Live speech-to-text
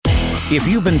If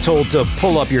you've been told to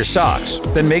pull up your socks,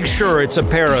 then make sure it's a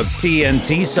pair of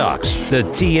TNT socks. The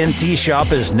TNT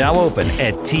shop is now open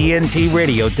at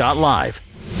tntradio.live.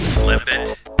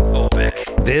 Lembit,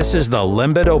 Öpik. This is the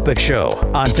Lembit Öpik Show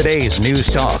on today's News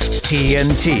Talk,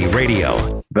 TNT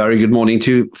Radio. Very good morning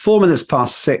to 4 minutes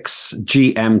past 6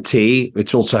 GMT,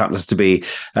 which also happens to be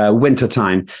winter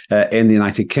time in the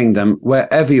United Kingdom.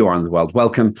 Wherever you are in the world,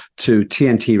 welcome to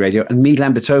TNT Radio and me,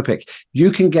 Lembit Öpik.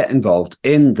 You can get involved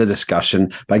in the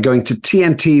discussion by going to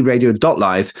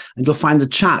tntradio.live and you'll find the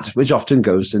chat, which often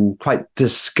goes in quite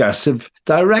discursive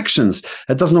directions.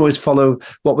 It doesn't always follow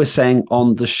what we're saying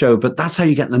on the show, but that's how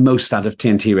you get the most out of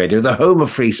TNT Radio, the home of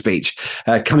free speech.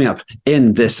 Coming up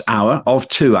in this hour of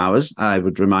 2 hours, I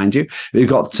would remind you, we've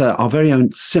got our very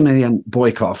own Simeon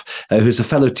Boikov, who's a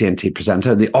fellow TNT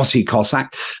presenter, the Aussie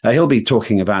Cossack. He'll be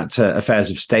talking about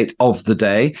affairs of state of the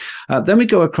day. Then we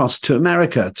go across to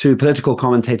America to political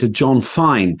commentator John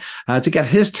Fine to get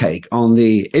his take on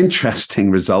the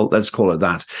interesting result, let's call it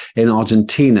that, in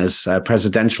Argentina's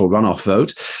presidential runoff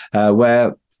vote,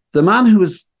 where the man who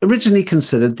was originally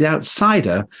considered the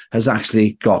outsider has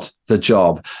actually got the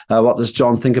job. What does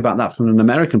John think about that from an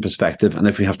American perspective? And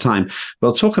if we have time,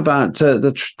 we'll talk about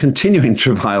the continuing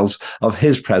travails of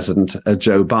his president,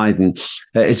 Joe Biden.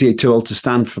 Is he too old to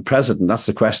stand for president? That's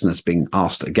the question that's being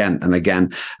asked again and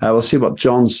again. We'll see what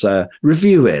John's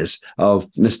review is of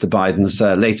Mr. Biden's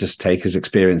latest take, his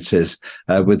experiences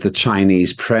with the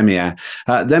Chinese premier.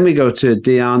 Then we go to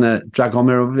Dijana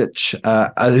Dragomirovic,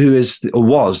 who was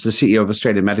the CEO of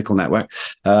Australian Medical Network,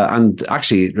 and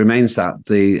actually remains that,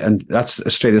 and that's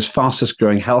Australia's fastest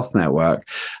growing health network.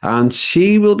 And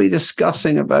she will be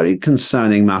discussing a very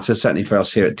concerning matter, certainly for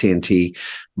us here at TNT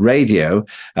Radio,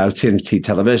 TNT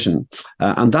Television.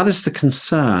 And that is the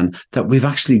concern that we've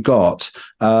actually got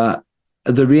the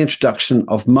reintroduction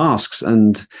of masks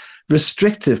and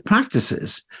restrictive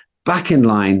practices back in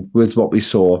line with what we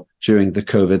saw during the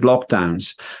COVID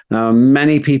lockdowns. Now,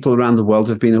 many people around the world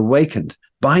have been awakened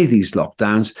by these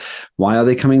lockdowns. Why are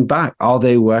they coming back? Are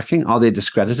they working? Are they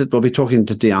discredited? We'll be talking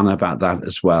to Dijana about that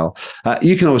as well.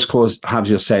 You can always have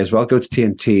your say as well. Go to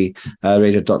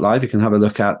tntradio.live. You can have a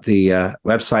look at the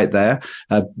website there.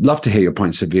 Love to hear your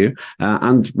points of view.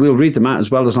 And we'll read them out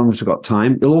as well as long as we've got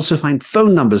time. You'll also find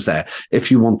phone numbers there if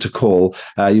you want to call.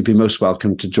 You'd be most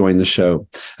welcome to join the show.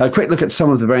 A quick look at some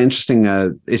of the very interesting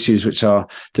issues which are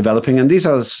developing. And these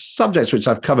are subjects which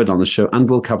I've covered on the show and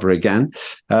will cover again.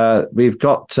 We've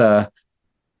got a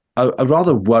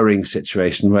rather worrying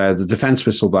situation where the defense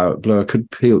whistleblower could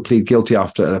plead guilty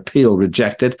after an appeal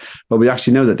rejected. But we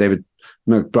actually know that David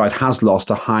McBride has lost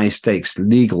a high-stakes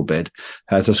legal bid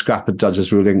to scrap a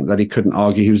judge's ruling that he couldn't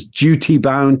argue he was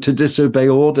duty-bound to disobey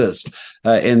orders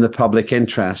in the public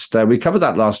interest. We covered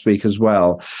that last week as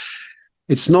well.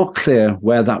 It's not clear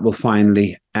where that will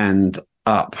finally end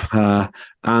up.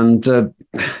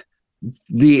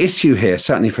 The issue here,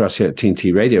 certainly for us here at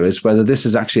TNT Radio, is whether this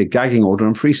is actually a gagging order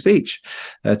on free speech.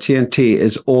 TNT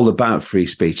is all about free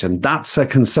speech, and that's a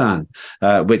concern,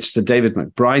 which the David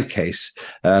McBride case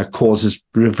causes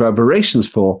reverberations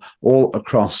for all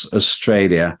across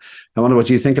Australia. I wonder what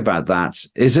you think about that.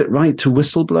 Is it right to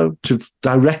whistleblow, to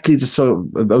directly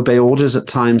disobey orders at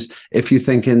times if you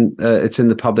think it's in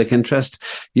the public interest?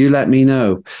 You let me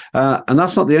know. And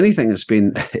that's not the only thing that's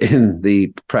been in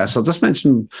the press. I'll just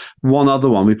mention one other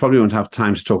one. We probably won't have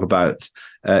time to talk about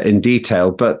in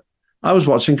detail, but I was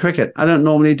watching cricket. I don't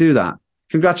normally do that.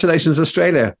 Congratulations,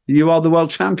 Australia. You are the world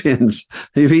champions.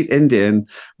 You beat India in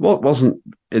what wasn't,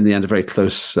 in the end, a very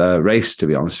close race, to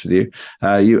be honest with you.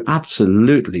 You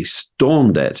absolutely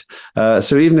stormed it.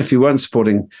 So even if you weren't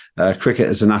supporting cricket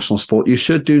as a national sport, you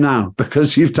should do now,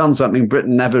 because you've done something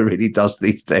Britain never really does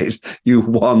these days. You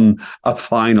won a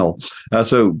final.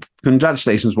 So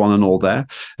congratulations, one and all there.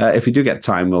 If we do get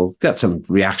time, we'll get some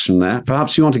reaction there.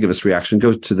 Perhaps you want to give us reaction,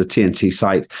 go to the TNT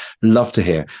site. Love to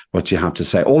hear what you have to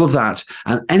say. All of that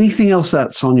and anything else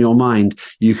that's on your mind,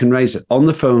 you can raise it on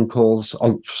the phone calls,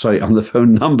 on the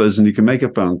phone numbers, and you can make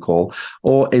a phone call,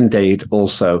 or indeed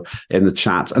also in the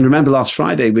chat. And remember, last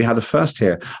Friday, we had a first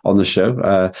here on the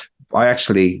show. I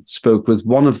actually spoke with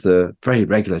one of the very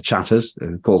regular chatters,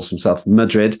 who calls himself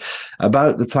Madrid,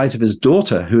 about the plight of his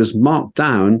daughter, who was marked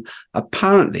down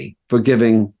apparently for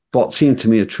giving what seemed to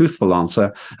me a truthful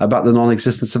answer about the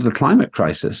non-existence of the climate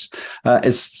crisis.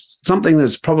 It's something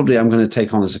that's probably I'm going to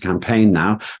take on as a campaign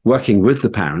now, working with the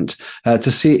parent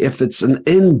to see if it's an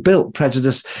inbuilt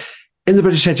prejudice in the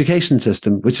British education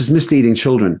system, which is misleading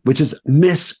children, which is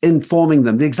misinforming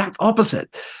them, the exact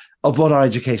opposite of what our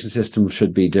education system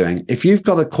should be doing. If you've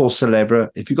got a cause célèbre,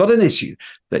 if you've got an issue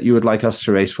that you would like us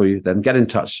to raise for you, then get in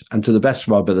touch. And to the best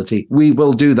of our ability, we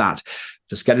will do that.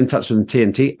 Just get in touch with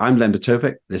TNT. I'm Lembit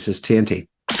Öpik. This is TNT.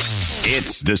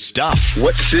 It's the stuff.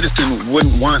 What citizen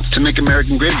wouldn't want to make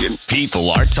America great again? People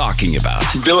are talking about.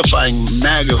 Vilifying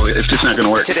MAGA, it's just not going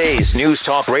to work. Today's News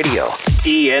Talk Radio,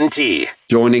 TNT.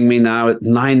 Joining me now at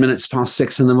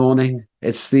 6:09 in the morning,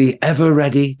 it's the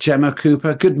ever-ready Gemma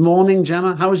Cooper. Good morning,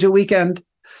 Gemma. How was your weekend?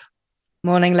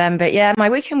 Morning, Lembit. Yeah, my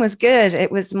weekend was good.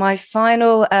 It was my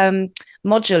final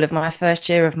module of my first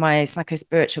year of my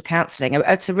psychospiritual counselling.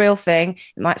 It's a real thing.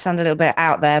 It might sound a little bit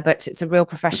out there, but it's a real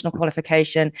professional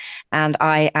qualification. And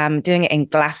I am doing it in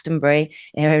Glastonbury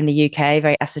here in the UK,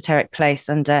 very esoteric place.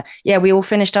 And we all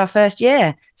finished our first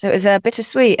year. So it was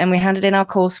bittersweet. And we handed in our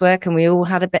coursework and we all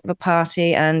had a bit of a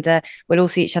party. And we'll all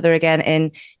see each other again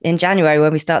in January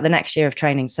when we start the next year of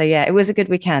training. So yeah, it was a good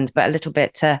weekend, but a little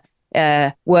bit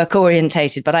work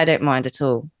orientated, but I don't mind at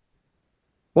all.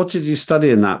 What did you study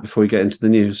in that before we get into the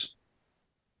news?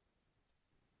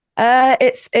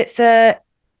 It's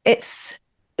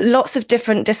lots of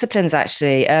different disciplines,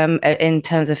 actually, in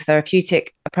terms of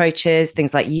therapeutic approaches,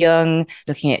 things like Jung,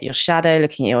 looking at your shadow,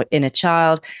 looking at your inner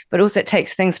child, but also it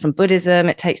takes things from Buddhism,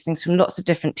 it takes things from lots of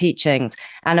different teachings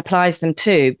and applies them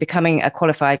to becoming a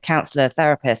qualified counselor,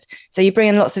 therapist. So you bring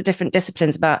in lots of different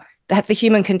disciplines about the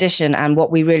human condition and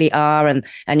what we really are, and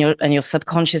your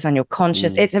subconscious and your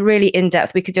conscious. It's a really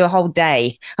in-depth. We could do a whole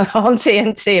day on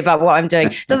TNT about what I'm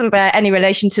doing. It doesn't bear any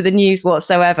relation to the news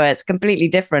whatsoever. It's completely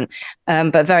different,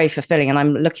 but very fulfilling. And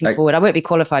I'm looking forward. I won't be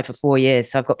qualified for 4 years,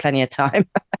 so I've got plenty of time.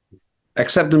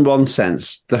 Except in one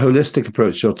sense, the holistic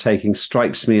approach you're taking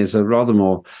strikes me as a rather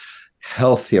more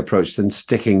healthy approach than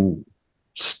sticking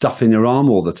stuff in your arm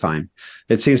all the time.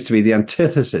 It seems to be the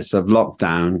antithesis of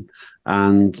lockdown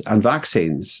and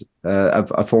vaccines,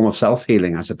 a form of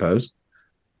self-healing, I suppose.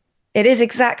 It is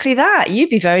exactly that. You'd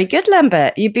be very good,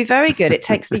 Lembit. You'd be very good. It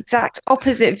takes the exact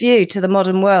opposite view to the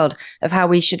modern world of how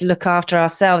we should look after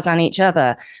ourselves and each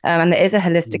other. And there is a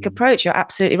holistic approach. You're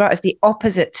absolutely right. It's the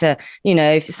opposite to,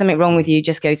 if there's something wrong with you,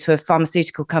 just go to a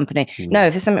pharmaceutical company. No,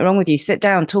 if there's something wrong with you, sit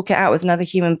down, talk it out with another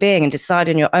human being and decide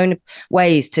in your own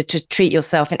ways to treat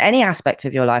yourself in any aspect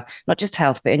of your life, not just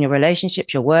health, but in your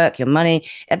relationships, your work, your money.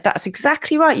 That's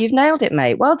exactly right. You've nailed it,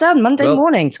 mate. Well done. Monday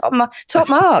morning, top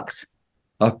marks.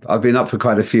 I've been up for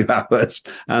quite a few hours,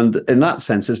 and in that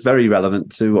sense, it's very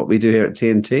relevant to what we do here at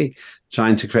TNT,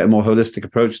 trying to create a more holistic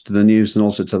approach to the news and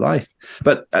also to life.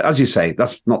 But as you say,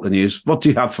 that's not the news. What do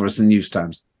you have for us in news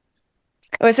times?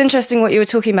 Well, it's interesting what you were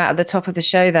talking about at the top of the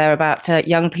show there about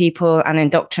young people and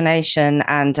indoctrination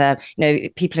and,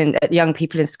 young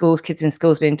people in schools, kids in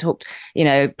schools being taught,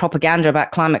 propaganda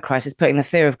about climate crisis, putting the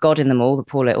fear of God in them all, the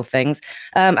poor little things.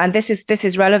 And this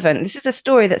is relevant. This is a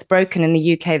story that's broken in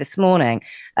the UK this morning,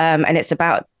 and it's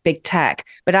about big tech.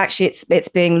 But actually, it's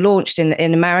being launched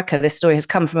in America. This story has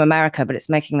come from America, but it's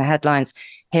making the headlines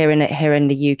here in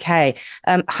the UK.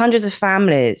 Hundreds of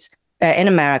families in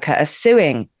America are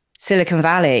suing Silicon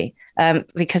Valley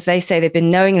because they say they've been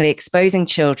knowingly exposing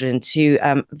children to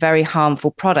very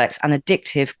harmful products and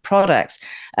addictive products.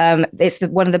 It's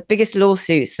one of the biggest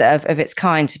lawsuits of its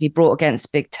kind to be brought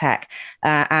against big tech.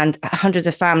 And hundreds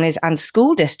of families and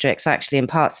school districts, actually, in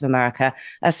parts of America,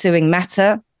 are suing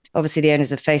Meta, obviously the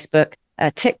owners of Facebook,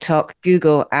 TikTok,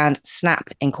 Google, and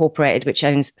Snap Incorporated, which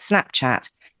owns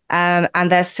Snapchat. And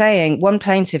they're saying, one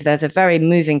plaintiff, there's a very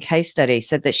moving case study,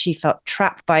 said that she felt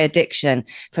trapped by addiction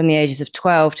from the ages of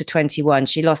 12 to 21.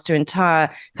 She lost her entire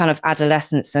kind of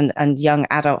adolescence and young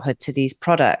adulthood to these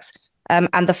products.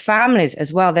 And the families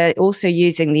as well, they're also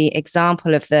using the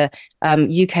example of the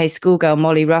UK schoolgirl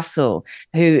Molly Russell,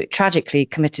 who tragically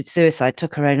committed suicide,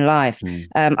 took her own life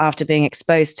after being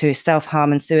exposed to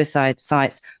self-harm and suicide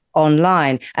sites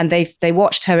online. And they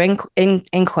watched her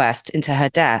inquest into her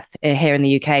death here in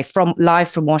the UK live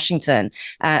from Washington,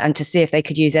 and to see if they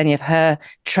could use any of her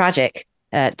tragic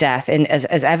death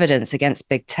as evidence against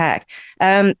big tech.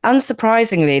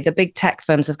 Unsurprisingly, the big tech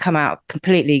firms have come out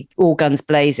completely all guns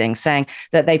blazing, saying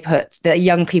that they put the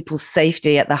young people's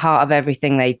safety at the heart of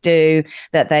everything they do,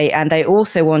 that they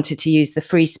also wanted to use the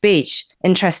free speech.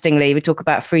 Interestingly, we talk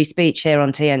about free speech here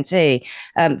on TNT.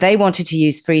 They wanted to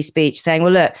use free speech, saying,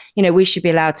 well, look, we should be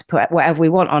allowed to put whatever we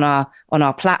want on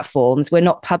our platforms. We're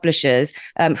not publishers.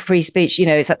 Free speech,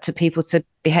 it's up to people to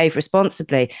behave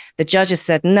responsibly. The judges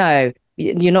said, no,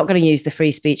 you're not going to use the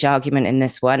free speech argument in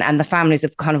this one. And the families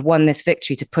have kind of won this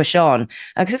victory to push on,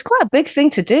 because it's quite a big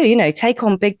thing to do, take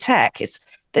on big tech.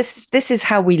 This is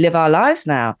how we live our lives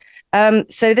now.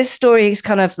 So this story is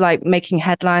kind of like making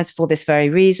headlines for this very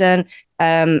reason.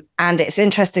 And it's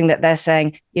interesting that they're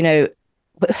saying,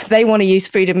 they want to use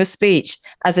freedom of speech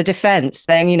as a defense,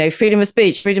 saying, freedom of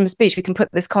speech, we can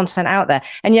put this content out there.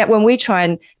 And yet when we try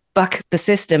and buck the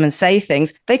system and say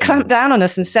things, they clamp down on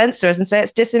us and censor us and say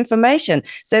it's disinformation.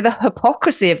 So the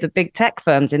hypocrisy of the big tech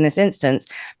firms in this instance,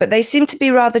 but they seem to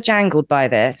be rather jangled by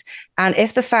this. And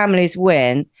if the families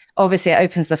win, obviously it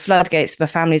opens the floodgates for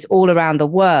families all around the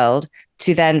world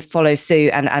to then follow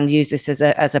suit and use this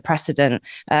as a precedent.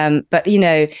 But,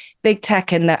 big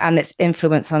tech and its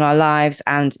influence on our lives,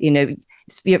 and,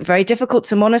 it's very difficult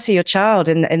to monitor your child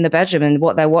in the bedroom and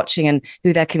what they're watching and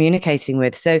who they're communicating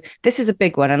with. So this is a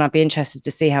big one, and I'd be interested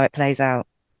to see how it plays out.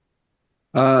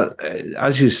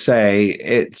 As you say,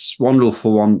 it's one rule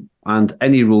for one and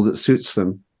any rule that suits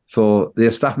them for the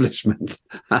establishment.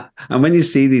 And when you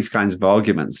see these kinds of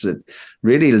arguments, it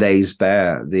really lays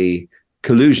bare the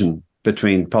collusion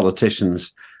between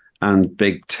politicians and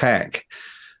big tech.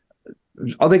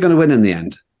 Are they going to win in the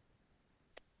end?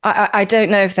 I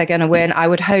don't know if they're going to win. I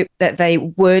would hope that they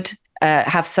would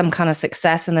have some kind of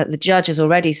success, and that the judge has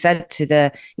already said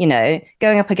to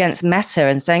going up against Meta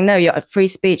and saying, no, your free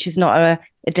speech is not a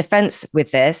defense with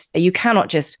this. You cannot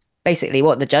just, basically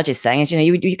what the judge is saying is,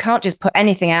 you can't just put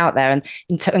anything out there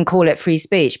and call it free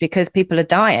speech, because people are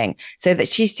dying. So that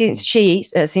she seems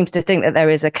to think that there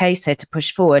is a case here to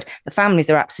push forward. The families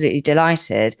are absolutely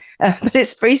delighted, but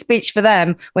it's free speech for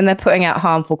them when they're putting out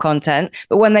harmful content.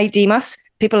 But when they deem us,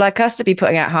 people like us, to be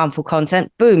putting out harmful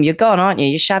content, boom, you're gone, aren't you?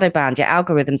 You're shadow banned, your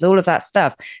algorithms, all of that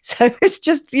stuff. So it's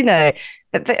just, can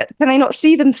they not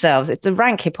see themselves? It's a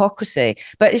rank hypocrisy.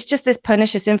 But it's just this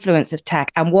pernicious influence of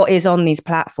tech and what is on these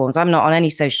platforms. I'm not on any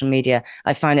social media.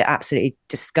 I find it absolutely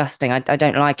disgusting. I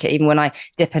don't like it. Even when I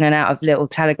dip in and out of little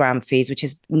Telegram feeds, which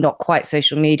is not quite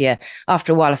social media,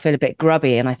 after a while I feel a bit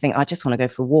grubby and I think I just want to go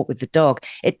for a walk with the dog.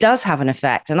 It does have an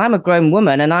effect. And I'm a grown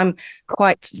woman and I'm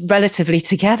quite relatively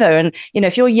together. And,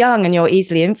 if you're young and you're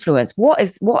easily influenced, what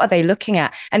are they looking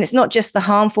at? And it's not just the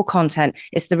harmful content.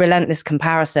 It's the relentless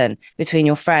comparison between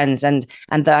your friends and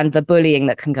the bullying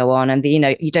that can go on, and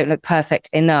you don't look perfect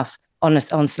enough on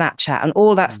Snapchat and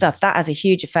all that stuff. That has a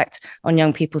huge effect on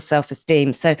young people's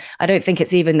self-esteem. So I don't think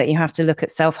it's even that you have to look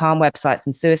at self-harm websites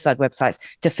and suicide websites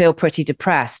to feel pretty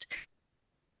depressed.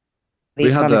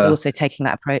 These families are also taking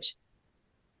that approach.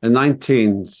 In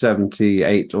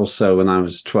 1978 or so, when I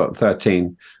was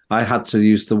 13, I had to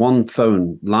use the one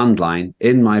phone landline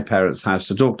in my parents' house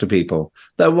to talk to people.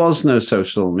 There was no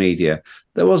social media.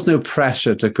 There was no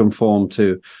pressure to conform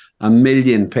to a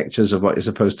million pictures of what you're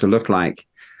supposed to look like.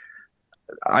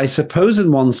 I suppose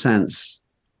in one sense,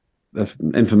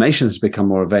 information has become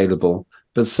more available,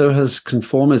 but so has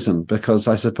conformism, because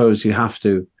I suppose you have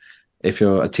to, if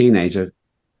you're a teenager,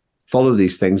 follow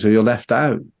these things or you're left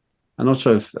out. I'm not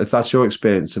sure if that's your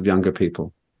experience of younger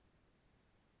people.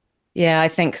 Yeah, I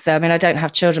think so. I mean, I don't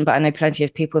have children, but I know plenty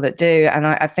of people that do. And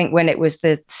I think when it was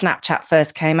the Snapchat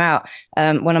first came out,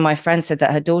 one of my friends said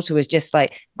that her daughter was just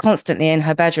like constantly in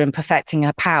her bedroom perfecting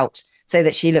her pout so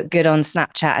that she looked good on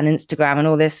Snapchat and Instagram and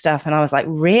all this stuff. And I was like,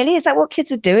 really? Is that what kids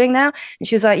are doing now? And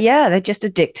she was like, yeah, they're just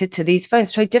addicted to these phones.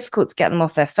 It's very difficult to get them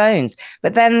off their phones.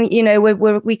 But then,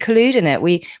 we collude in it.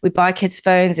 We buy kids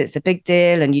phones. It's a big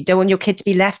deal. And you don't want your kid to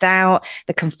be left out.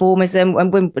 The conformism.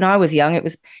 When I was young, it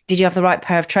was, did you have the right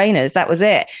pair of trainers? That was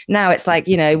it. Now it's like,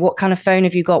 what kind of phone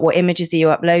have you got? What images are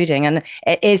you uploading? And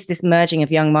it is this merging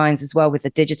of young minds as well with the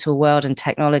digital world and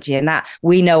technology. And that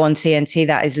we know on TNT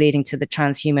that is leading to the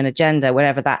transhuman agenda,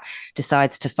 whenever that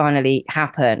decides to finally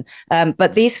happen.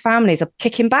 But these families are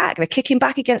kicking back. They're kicking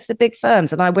back against the big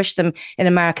firms. And I wish them in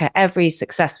America every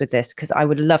success with this, because I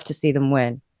would love to see them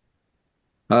win.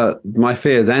 My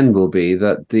fear then will be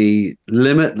that the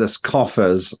limitless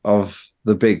coffers of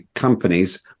the big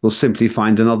companies will simply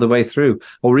find another way through,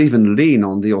 or even lean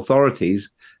on the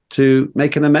authorities to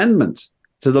make an amendment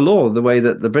to the law, the way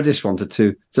that the British wanted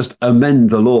to just amend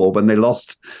the law when they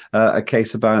lost a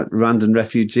case about Rwandan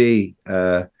refugee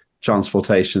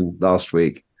transportation last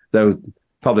week. Though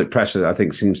public pressure, I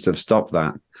think, seems to have stopped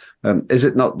that. Is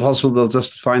it not possible they'll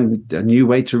just find a new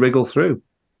way to wriggle through?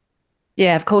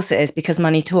 Yeah, of course it is, because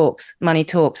money talks. Money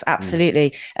talks,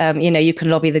 absolutely. You can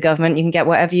lobby the government, you can get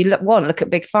whatever you want. Look at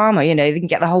Big Pharma, you can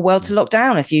get the whole world to lock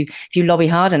down if you lobby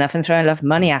hard enough and throw enough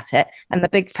money at it. And the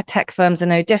big tech firms are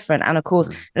no different. And of course,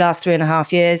 the last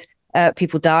 3.5 years,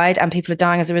 people died, and people are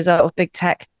dying as a result of big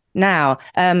tech now.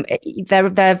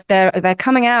 They're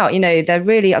coming out, they're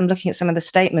really, I'm looking at some of the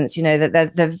statements,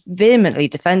 that they're vehemently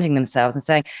defending themselves and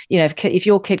saying, if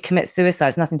your kid commits suicide,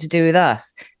 it's nothing to do with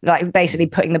us, like basically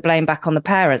putting the blame back on the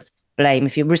parents. Blame,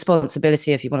 if your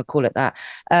responsibility, if you want to call it that.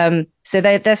 So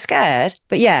they're scared,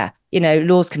 but yeah,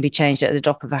 laws can be changed at the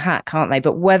drop of a hat, can't they?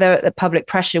 But whether the public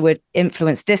pressure would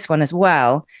influence this one as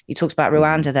well, you talked about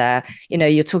Rwanda there,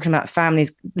 you're talking about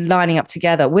families lining up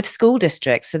together with school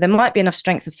districts. So there might be enough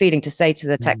strength of feeling to say to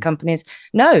the tech companies,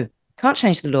 no, can't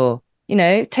change the law.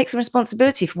 Take some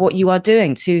responsibility for what you are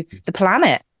doing to the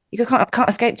planet. You can't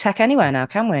escape tech anywhere now,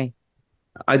 can we?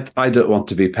 I don't want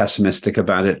to be pessimistic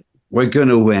about it. We're going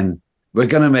to win. We're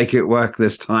going to make it work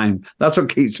this time. That's what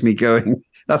keeps me going.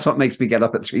 That's what makes me get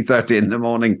up at 3:30 in the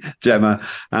morning, Gemma.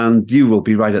 And you will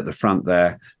be right at the front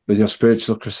there with your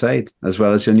spiritual crusade as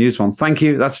well as your news one. Thank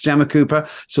you. That's Gemma Cooper.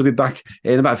 She'll be back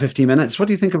in about 15 minutes. What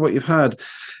do you think of what you've heard?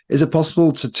 Is it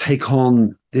possible to take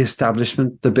on the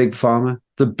establishment, the big pharma,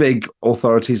 the big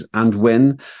authorities and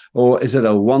win? Or is it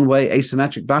a one-way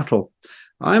asymmetric battle?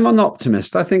 I'm an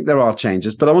optimist. I think there are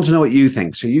changes, but I want to know what you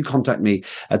think. So you contact me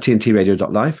at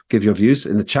tntradio.live, give your views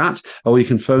in the chat, or you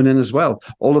can phone in as well.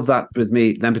 All of that with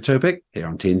me, Lembit, Öpik, here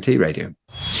on TNT Radio.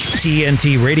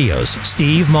 TNT Radio's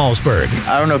Steve Malzberg.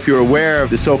 I don't know if you're aware of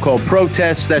the so-called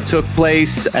protests that took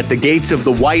place at the gates of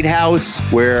the White House,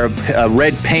 where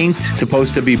red paint,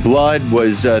 supposed to be blood,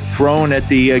 was thrown at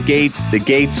the gates. The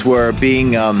gates were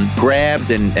being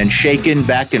grabbed and shaken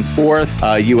back and forth.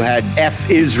 You had F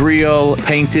Israel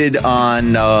painted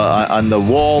on the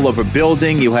wall of a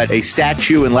building. You had a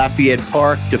statue in Lafayette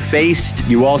Park defaced.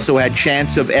 You also had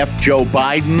chants of F Joe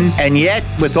Biden. And yet,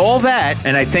 with all that,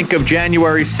 and I think of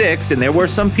January 6th, and there were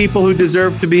some people who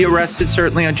deserved to be arrested,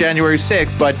 certainly on January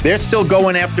 6th, but they're still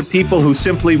going after people who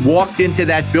simply walked into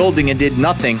that building and did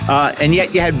nothing. And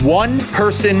yet you had one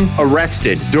person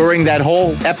arrested during that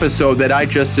whole episode that I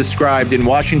just described in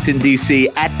Washington, D.C.,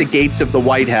 at the gates of the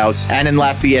White House and in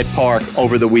Lafayette Park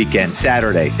over the weekend,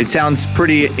 Saturday. It sounds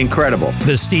pretty incredible.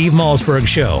 The Steve Malzberg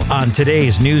Show on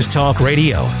today's News Talk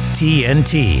Radio,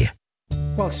 TNT.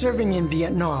 While serving in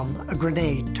Vietnam, a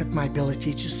grenade took my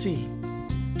ability to see.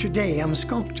 Today, I'm a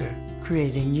sculptor,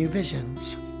 creating new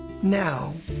visions.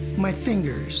 Now, my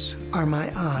fingers are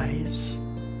my eyes.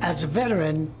 As a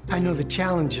veteran, I know the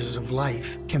challenges of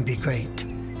life can be great.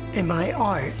 In my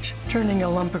art, turning a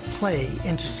lump of clay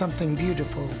into something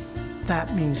beautiful,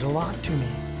 that means a lot to me.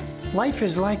 Life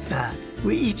is like that.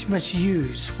 We each must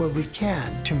use what we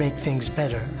can to make things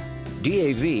better.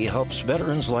 DAV helps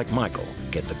veterans like Michael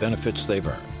get the benefits they've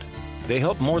earned. They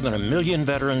help more than 1 million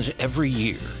veterans every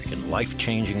year in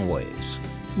life-changing ways.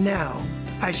 Now,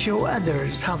 I show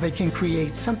others how they can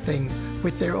create something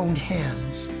with their own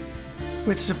hands.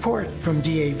 With support from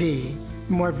DAV,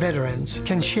 more veterans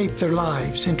can shape their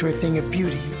lives into a thing of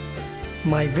beauty.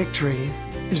 My victory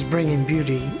is bringing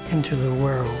beauty into the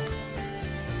world.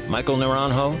 Michael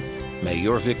Naranjo, may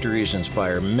your victories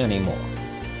inspire many more.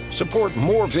 Support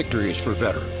more victories for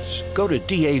veterans. Go to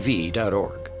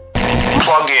DAV.org.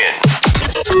 Plug in.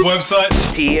 Website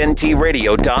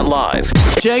TNTRadio.live.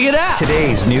 Check it out.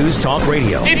 Today's News Talk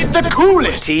Radio. It's the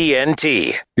coolest.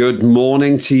 TNT. Good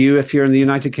morning to you if you're in the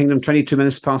United Kingdom, 22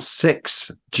 minutes past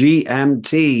 6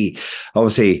 GMT.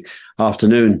 Obviously,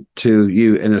 afternoon to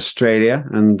you in Australia.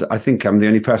 And I think I'm the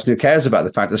only person who cares about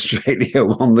the fact Australia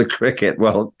won the Cricket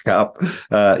World Cup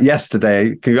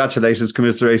yesterday. Congratulations,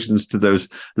 commiserations to those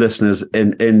listeners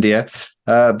in India.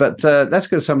 But let's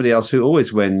go to somebody else who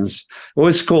always wins,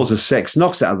 always scores a 6,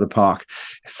 knocks it out of the park.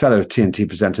 Fellow TNT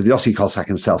presenter, the Aussie Cossack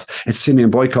himself. It's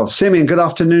Simeon Boikov. Simeon, good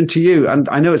afternoon to you. And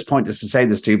I know it's pointless to say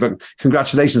this to you, but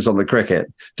congratulations on the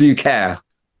cricket. Do you care?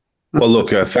 Well, look,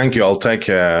 thank you. I'll take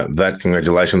that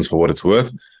congratulations for what it's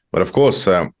worth. But of course,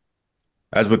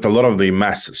 as with a lot of the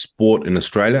mass sport in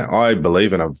Australia, I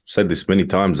believe, and I've said this many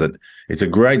times, that it's a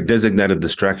great designated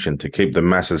distraction to keep the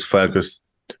masses focused,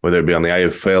 whether it be on the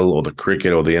AFL or the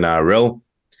cricket or the NRL.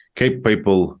 Keep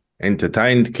people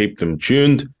entertained, keep them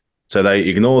tuned, so they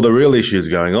ignore the real issues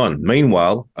going on.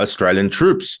 Meanwhile, Australian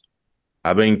troops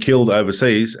are being killed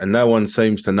overseas and no one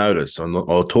seems to notice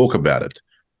or talk about it.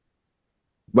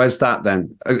 Where's that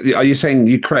then? Are you saying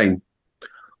Ukraine?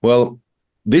 Well,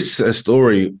 this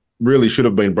story really should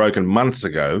have been broken months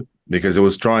ago because it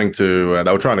was they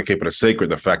were trying to keep it a secret,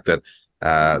 the fact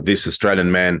that this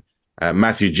Australian man,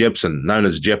 Matthew Jepson, known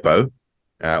as Jeppo,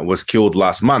 was killed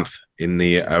last month in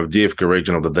the Avdiivka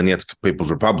region of the Donetsk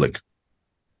People's Republic.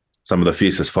 Some of the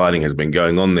fiercest fighting has been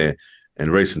going on there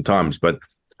in recent times. But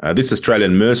this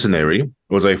Australian mercenary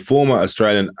was a former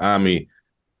Australian Army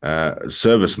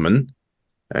serviceman.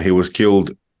 He was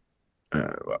killed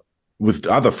with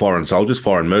other foreign soldiers,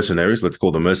 foreign mercenaries, let's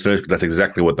call them mercenaries because that's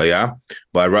exactly what they are,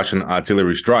 by a Russian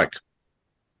artillery strike.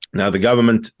 Now, the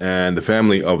government and the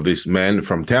family of this man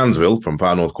from Townsville, from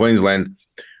far north Queensland,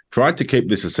 tried to keep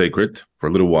this a secret for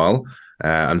a little while.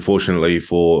 Unfortunately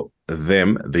for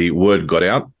them, the word got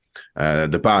out.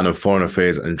 Department of Foreign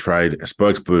Affairs and Trade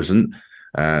spokesperson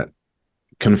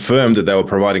confirmed that they were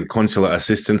providing consular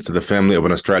assistance to the family of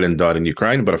an Australian died in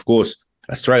Ukraine. But of course,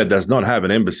 Australia does not have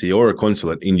an embassy or a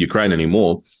consulate in Ukraine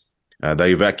anymore.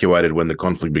 They evacuated when the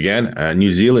conflict began.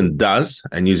 New Zealand does,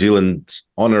 and New Zealand's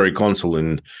honorary consul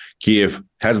in Kiev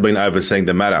has been overseeing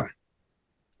the matter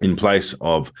in place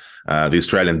of the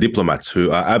Australian diplomats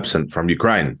who are absent from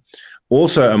Ukraine.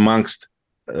 Also amongst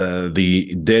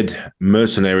the dead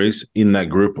mercenaries in that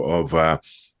group of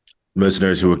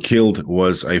mercenaries who were killed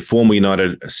was a former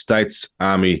United States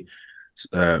Army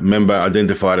member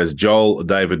identified as Joel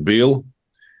David Beale.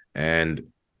 And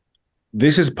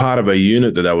this is part of a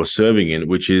unit that I was serving in,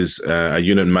 which is a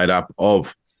unit made up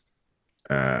of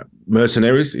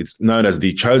mercenaries. It's known as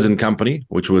the Chosen Company,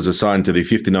 which was assigned to the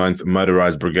 59th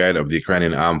Motorized Brigade of the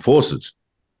Ukrainian Armed Forces.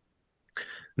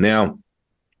 Now,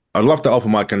 I'd love to offer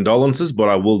my condolences, but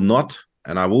I will not.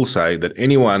 And I will say that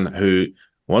anyone who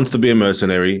wants to be a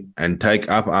mercenary and take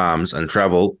up arms and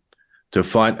travel to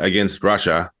fight against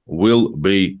Russia will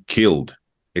be killed.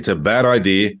 It's a bad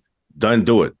idea. Don't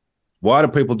do it. Why do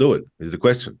people do it is the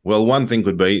question. Well, one thing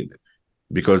could be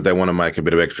because they want to make a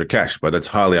bit of extra cash, but that's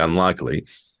highly unlikely.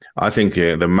 I think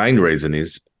the main reason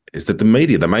is that the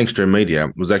media, the mainstream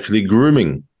media, was actually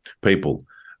grooming people,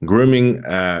 grooming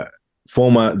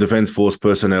former Defence Force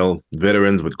personnel,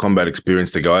 veterans with combat experience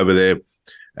to go over there,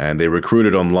 and they're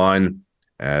recruited online.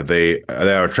 They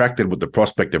are attracted with the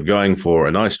prospect of going for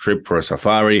a nice trip for a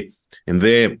safari. In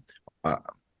their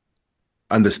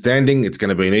understanding, it's going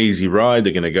to be an easy ride.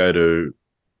 They're going to go to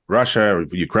Russia or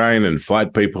Ukraine and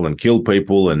fight people and kill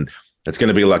people, and it's going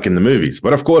to be like in the movies.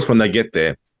 But of course, when they get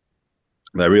there,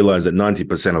 they realize that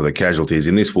 90% of the casualties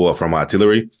in this war are from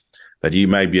artillery, that you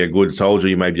may be a good soldier,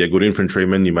 you may be a good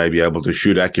infantryman, you may be able to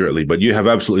shoot accurately, but you have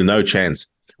absolutely no chance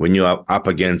when you are up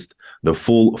against the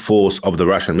full force of the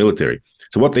Russian military.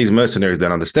 So what these mercenaries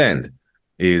don't understand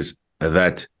is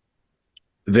that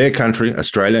their country,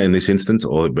 Australia in this instance,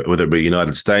 or whether it be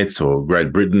United States or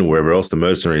Great Britain, wherever else the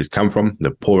mercenaries come from,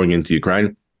 they're pouring into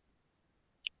Ukraine,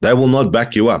 they will not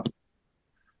back you up,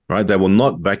 right? They will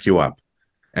not back you up.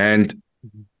 And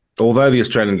although the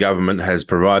Australian government has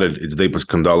provided its deepest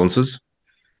condolences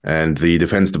and the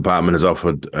Defence Department has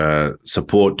offered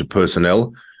support to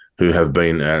personnel who have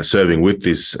been serving with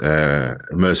this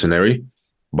mercenary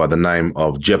by the name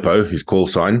of Jeppo, his call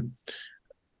sign,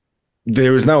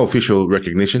 there is no official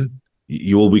recognition.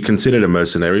 You will be considered a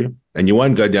mercenary and you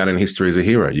won't go down in history as a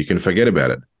hero. You can forget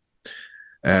about it.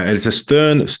 And it's a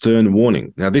stern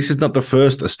warning. Now, this is not the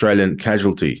first Australian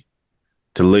casualty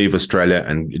to leave Australia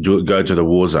and go to the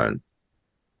war zone.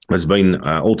 There's been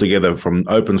altogether from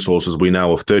open sources, we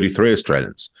know of 33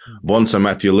 Australians. Bonsa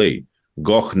Matthew Lee,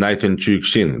 Goch Nathan Chuk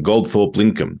Shin, Goldthorpe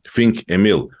Lincoln, Fink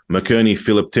Emil, McKerney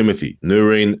Philip Timothy,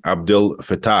 Noreen Abdel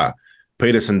Fattah,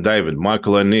 Peterson David,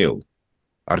 Michael O'Neill,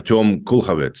 Artyom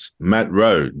Kulhavets, Matt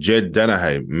Rowe, Jed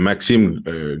Danahay, Maxim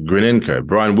Grinenko,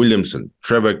 Brian Williamson,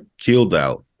 Trevor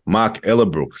Keeldale, Mark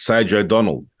Ellerbrook, Sage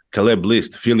O'Donnell, Caleb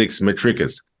List, Felix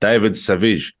Metricus, David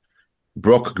Savage,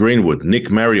 Brock Greenwood,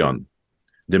 Nick Marion,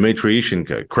 Dmitry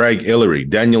Ishenko, Craig Ellery,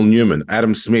 Daniel Newman,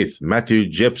 Adam Smith, Matthew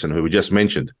Jepson, who we just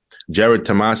mentioned, Jared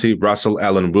Tamasi, Russell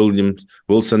Allen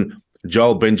Wilson,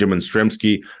 Joel Benjamin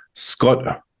Stremsky,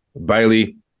 Scott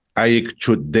Bailey, Ayik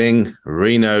Chut Deng,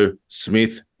 Reno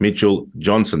Smith, Mitchell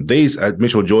Johnson. These are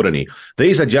Mitchell Jordani.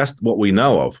 These are just what we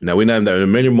know of. Now, we know there are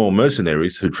many more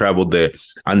mercenaries who traveled there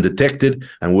undetected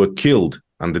and were killed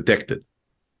undetected.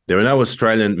 There are no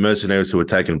Australian mercenaries who were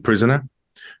taken prisoner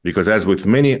because, as with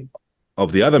many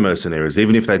of the other mercenaries,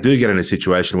 even if they do get in a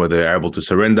situation where they're able to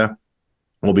surrender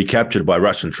or be captured by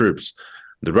Russian troops,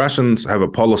 the Russians have a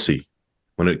policy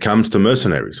when it comes to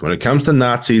mercenaries. When it comes to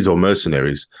Nazis or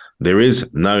mercenaries, there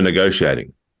is no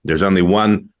negotiating. There's only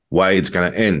one way it's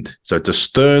going to end. So it's a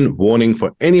stern warning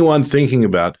for anyone thinking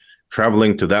about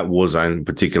traveling to that war zone in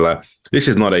particular. This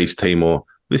is not East Timor.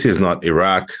 This is not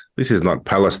Iraq. This is not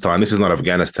Palestine. This is not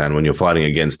Afghanistan when you're fighting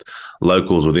against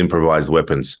locals with improvised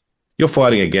weapons. You're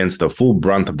fighting against the full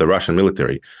brunt of the Russian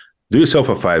military. Do yourself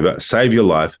a favor, save your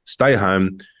life, stay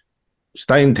home,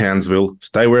 stay in Townsville,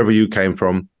 stay wherever you came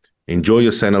from, enjoy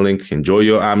your Centrelink, enjoy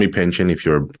your army pension if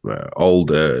you're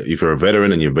if you're a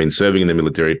veteran and you've been serving in the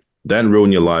military. Don't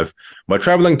ruin your life by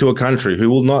traveling to a country who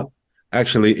will not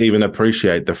actually even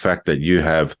appreciate the fact that you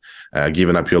have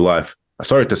given up your life.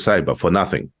 Sorry to say, but for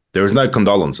nothing. There is no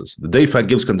condolences. The DFAT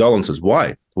gives condolences.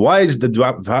 Why? Why is the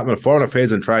Department of Foreign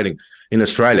Affairs and Trading in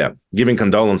Australia giving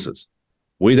condolences?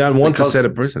 We don't want to set a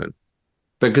precedent.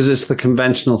 Because it's the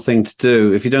conventional thing to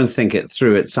do. If you don't think it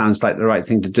through, it sounds like the right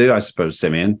thing to do, I suppose,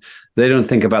 Simeon. They don't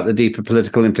think about the deeper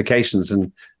political implications.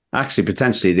 And actually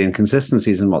potentially the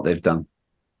inconsistencies in what they've done.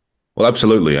 Well,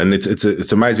 absolutely. And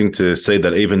it's amazing to see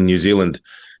that even New Zealand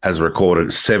has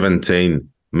recorded 17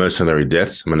 mercenary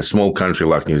deaths. I mean, a small country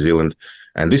like New Zealand.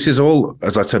 And this is all,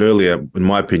 as I said earlier, in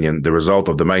my opinion, the result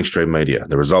of the mainstream media,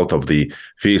 the result of the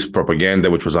fierce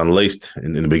propaganda which was unleashed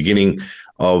in the beginning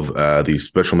of the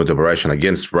special military operation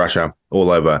against Russia all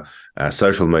over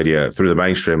social media, through the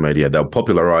mainstream media. They're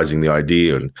popularizing the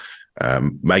idea and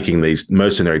making these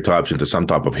mercenary types into some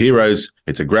type of heroes.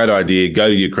 It's a great idea. Go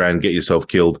to Ukraine, get yourself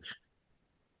killed.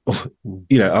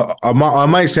 You know, I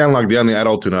may sound like the only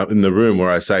adult in the room where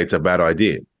I say it's a bad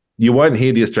idea. You won't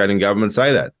hear the Australian government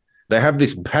say that. They have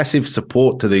this passive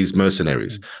support to these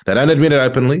mercenaries. They don't admit it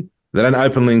openly. They don't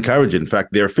openly encourage it. In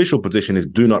fact, their official position is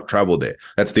do not travel there.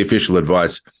 That's the official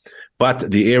advice.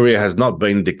 But the area has not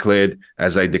been declared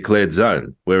as a declared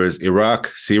zone, whereas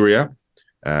Iraq, Syria,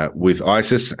 with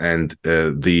ISIS and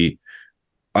the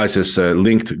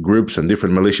ISIS-linked groups and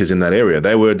different militias in that area,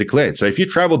 they were declared. So if you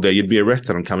traveled there, you'd be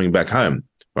arrested on coming back home,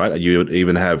 right? You would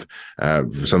even have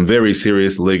some very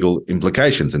serious legal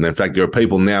implications. And in fact, there are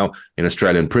people now in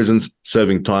Australian prisons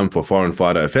serving time for foreign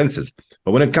fighter offences.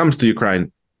 But when it comes to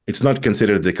Ukraine, it's not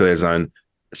considered a declared zone.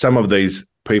 Some of these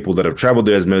people that have travelled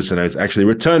there as mercenaries actually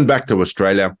return back to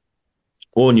Australia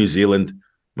or New Zealand.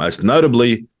 Most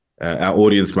notably, our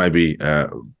audience may be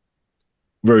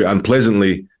very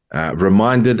unpleasantly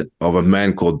reminded of a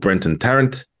man called Brenton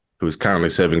Tarrant, who is currently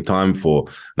serving time for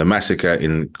the massacre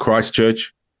in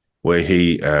Christchurch, where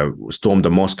he stormed a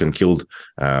mosque and killed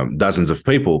dozens of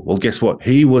people. Well, guess what?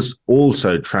 He was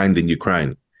also trained in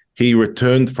Ukraine. He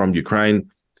returned from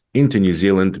Ukraine into New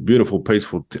Zealand, beautiful,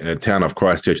 peaceful town of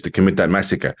Christchurch, to commit that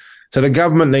massacre. So the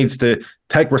government needs to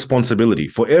take responsibility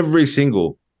for every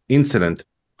single incident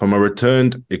from a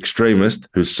returned extremist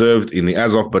who served in the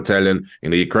Azov battalion,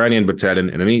 in the Ukrainian battalion,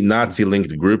 and any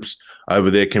Nazi-linked groups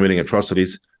over there committing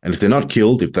atrocities. And if they're not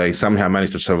killed, if they somehow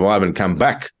manage to survive and come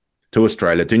back to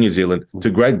Australia, to New Zealand, to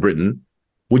Great Britain,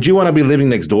 would you want to be living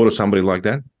next door to somebody like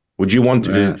that? Would you want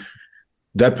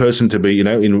that person to be,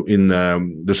 in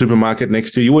the supermarket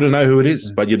next to you? You wouldn't know who it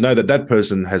is, but you'd know that that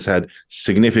person has had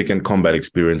significant combat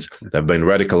experience. They've been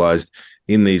radicalized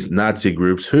in these Nazi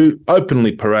groups who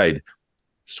openly parade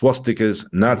swastikas,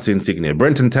 Nazi insignia.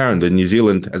 Brenton Tarrant, in New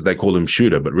Zealand, as they call him,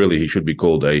 shooter, but really he should be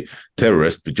called a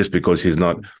terrorist. But just because he's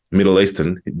not Middle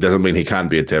Eastern, it doesn't mean he can't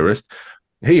be a terrorist.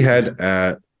 He had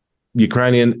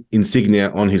Ukrainian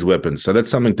insignia on his weapons. So that's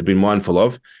something to be mindful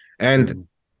of. And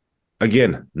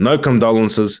again, no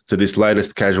condolences to this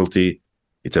latest casualty.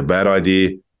 It's a bad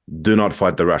idea. Do not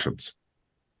fight the Russians.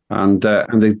 And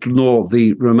ignore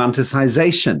the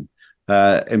romanticization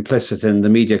implicit in the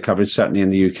media coverage, certainly in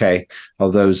the UK,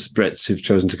 of those Brits who've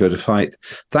chosen to go to fight.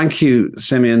 Thank you,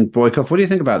 Simeon Boikov. What do you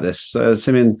think about this?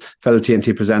 Simeon, fellow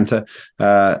TNT presenter,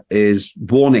 is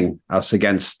warning us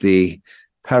against the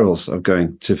perils of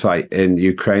going to fight in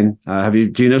Ukraine.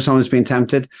 Do you know someone who's been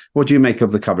tempted? What do you make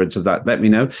of the coverage of that? Let me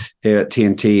know here at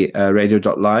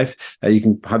tntradio.live. You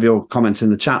can have your comments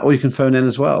in the chat, or you can phone in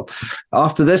as well.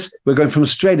 After this, we're going from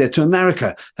Australia to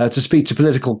America to speak to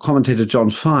political commentator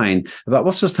John Fine about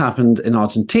what's just happened in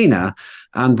Argentina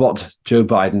and what Joe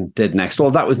Biden did next. All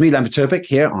that with me, Lembit Öpik,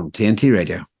 here on TNT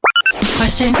Radio.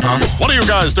 Question. What are you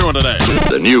guys doing today?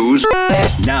 The news.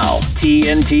 Now,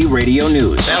 TNT Radio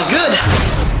News. Sounds good.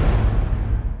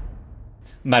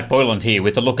 Matt Boyland here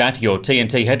with a look at your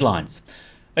TNT headlines.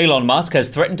 Elon Musk has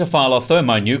threatened to file a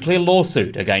thermonuclear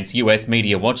lawsuit against US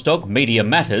media watchdog Media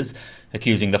Matters,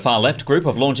 accusing the far-left group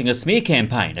of launching a smear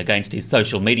campaign against his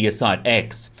social media site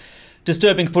X.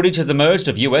 Disturbing footage has emerged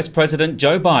of US President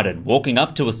Joe Biden walking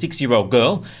up to a 6-year-old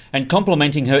girl and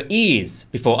complimenting her ears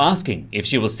before asking if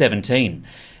she was 17.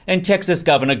 And Texas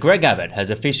Governor Greg Abbott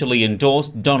has officially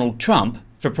endorsed Donald Trump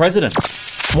for president.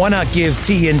 Why not give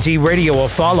TNT Radio a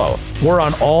follow? We're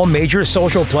on all major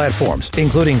social platforms,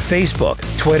 including Facebook,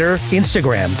 Twitter,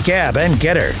 Instagram, Gab, and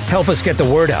Getter. Help us get the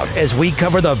word out as we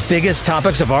cover the biggest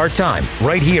topics of our time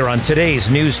right here on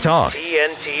today's News Talk.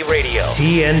 TNT Radio.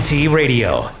 TNT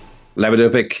Radio. Lembit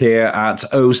Öpik here at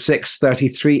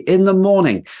 06:33 in the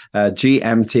morning,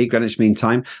 GMT, Greenwich Mean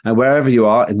Time. And wherever you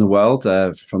are in the world,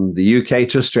 from the UK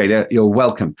to Australia, you're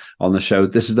welcome on the show.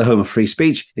 This is the home of free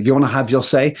speech. If you want to have your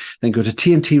say, then go to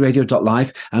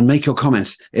tntradio.live and make your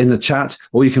comments in the chat,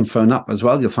 or you can phone up as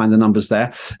well. You'll find the numbers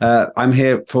there. I'm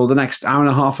here for the next hour and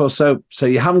a half or so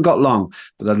you haven't got long,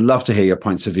 but I'd love to hear your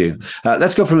points of view.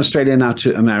 Let's go from Australia now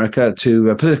to America, to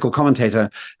a political commentator,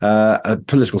 a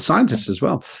political scientist as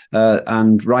well,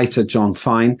 and writer John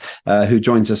Fine, who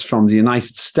joins us from the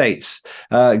United States.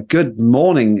 Good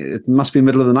morning. It must be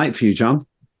middle of the night for you, John.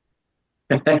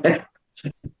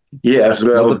 Yes,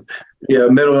 well, Yeah,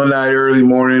 middle of the night, early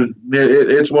morning.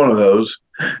 It's one of those.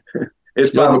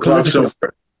 It's 5 o'clock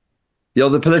somewhere. You're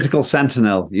the political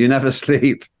sentinel. You never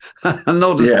sleep.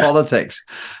 Nor does politics.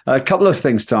 A couple of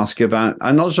things to ask you about.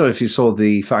 I'm not sure if you saw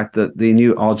the fact that the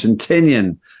new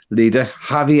Argentinian leader,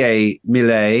 Javier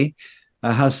Milei,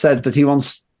 has said that he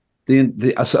wants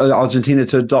the Argentina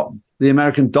to adopt the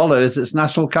American dollar as its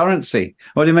national currency.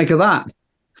 What do you make of that?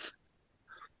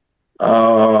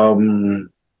 Well,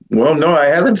 no, I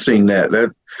haven't seen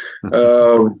that.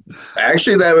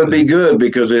 Actually, that would be good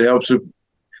because it helps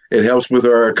with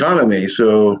our economy.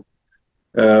 So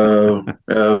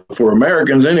for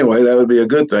Americans anyway, that would be a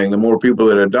good thing. The more people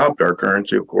that adopt our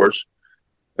currency, of course,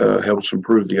 helps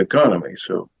improve the economy.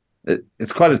 So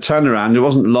it's quite a turnaround. It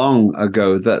wasn't long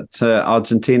ago that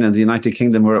Argentina and the United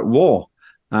Kingdom were at war.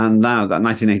 And now, that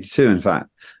 1982, in fact.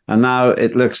 And now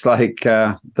it looks like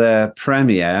their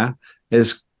premier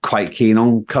is quite keen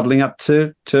on cuddling up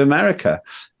to America.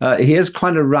 He is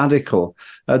quite a radical.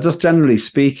 Just generally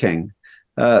speaking,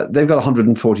 they've got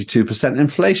 142%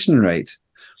 inflation rate.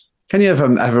 Can you ever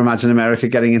imagine America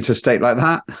getting into a state like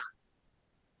that?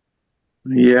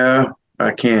 Yeah,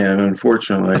 I can,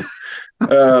 unfortunately.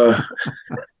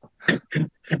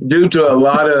 Due to a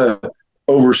lot of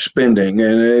overspending,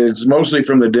 and it's mostly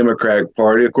from the Democratic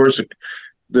Party. Of course,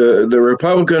 the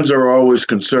Republicans are always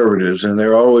conservatives, and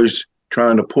they're always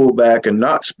trying to pull back and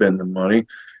not spend the money.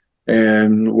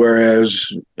 And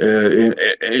whereas, a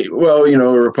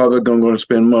Republican going to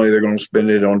spend money, they're going to spend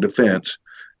it on defense.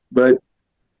 But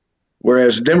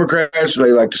whereas Democrats,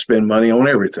 they like to spend money on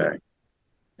everything,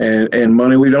 and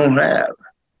money we don't have.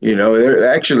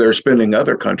 They're spending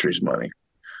other countries' money.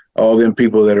 All them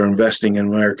people that are investing in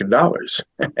American dollars.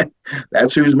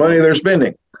 That's whose money they're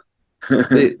spending.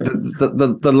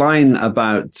 the line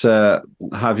about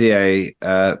Javier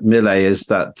Milei is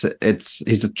that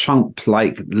he's a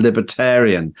Trump-like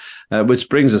libertarian, which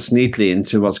brings us neatly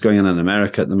into what's going on in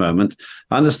America at the moment.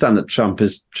 I understand that Trump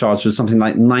is charged with something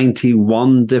like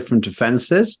 91 different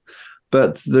offenses,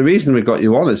 but the reason we got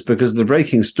you on is because the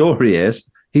breaking story is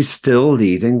he's still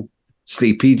leading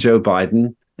sleepy Joe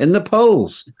Biden in the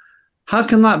polls. How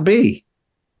can that be?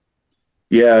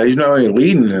 Yeah, he's not only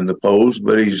leading in the polls,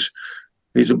 but he's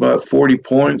about 40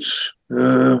 points,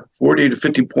 40 to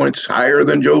 50 points higher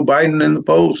than Joe Biden in the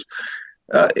polls.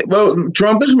 Well,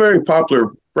 Trump is a very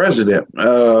popular president.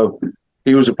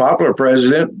 He was a popular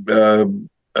president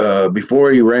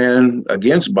before he ran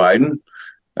against Biden.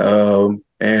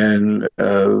 And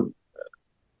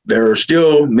there are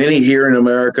still many here in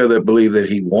America that believe that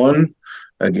he won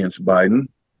against Biden.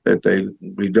 That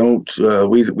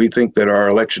we think that our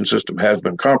election system has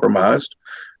been compromised,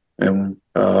 and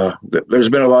there's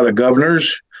been a lot of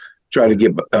governors try to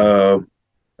get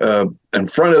in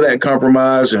front of that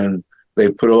compromise, and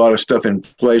they've put a lot of stuff in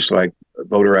place like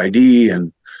voter ID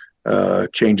and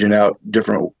changing out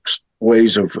different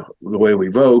ways of the way we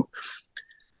vote,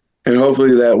 and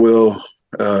hopefully that will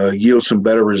yield some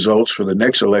better results for the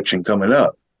next election coming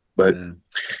up.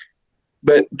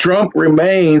 But Trump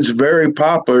remains very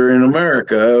popular in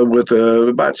America, with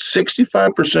about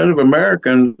 65% of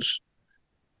Americans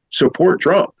support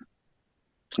Trump,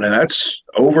 and that's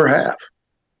over half.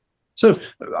 So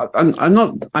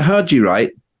I heard you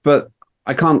right, but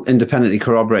I can't independently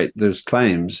corroborate those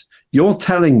claims. You're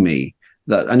telling me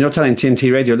that, and you're telling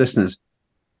TNT Radio listeners,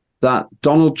 that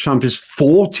Donald Trump is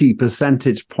 40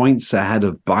 percentage points ahead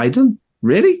of Biden?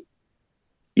 Really?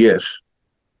 Yes.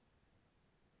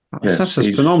 That's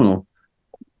just phenomenal.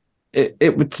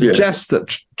 It would suggest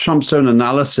that Trump's own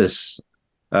analysis,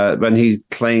 when he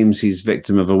claims he's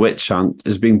victim of a witch hunt,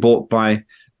 is being bought by,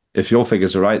 if your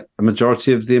figures are right, a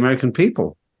majority of the American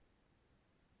people.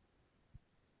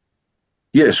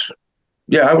 Yes.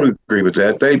 Yeah, I would agree with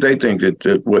that. They think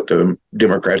that what the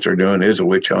Democrats are doing is a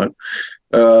witch hunt.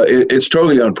 It's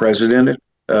totally unprecedented.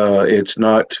 It's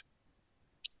not.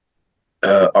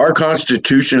 Our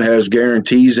Constitution has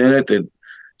guarantees in it that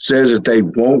says that they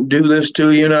won't do this to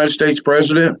a United States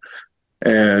president.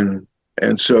 And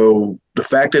so the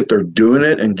fact that they're doing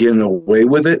it and getting away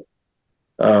with it,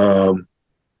 that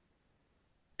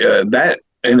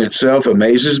in itself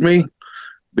amazes me,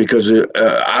 because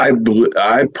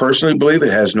I personally believe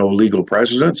it has no legal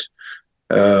precedence.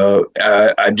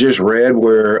 I just read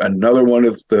where another one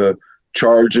of the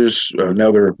charges,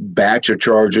 another batch of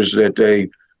charges that they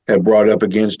have brought up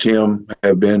against him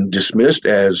have been dismissed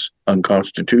as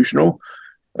unconstitutional.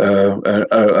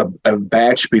 A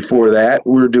batch before that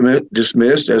were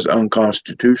dismissed as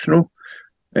unconstitutional.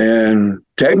 And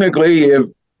technically,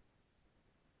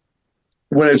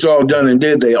 when it's all done and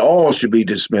did, they all should be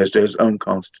dismissed as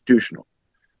unconstitutional.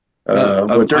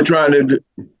 What they're trying to do,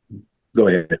 Go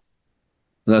ahead.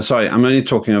 No, sorry, I'm only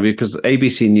talking of you because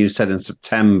ABC News said in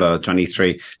September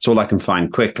 23, it's all I can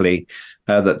find quickly,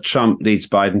 that Trump leads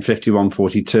Biden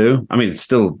 51-42. I mean, it's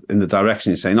still in the direction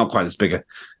you say, not quite as big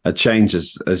a change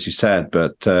as you said,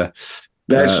 but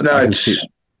that's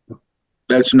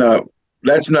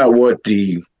not what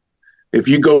if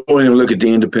you go in and look at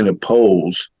the independent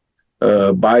polls,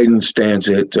 Biden stands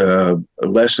at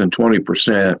less than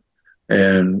 20%,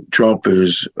 and Trump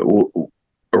is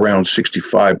around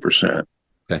 65%.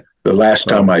 Okay. The last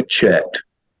time I checked.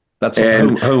 That's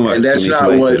homework, and that's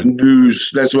not what news.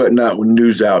 That's what not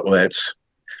news outlets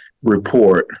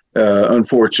report,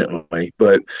 unfortunately.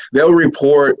 But they'll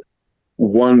report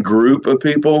one group of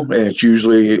people, and it's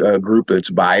usually a group that's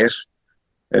biased,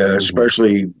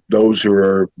 especially those who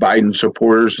are Biden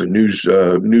supporters. The news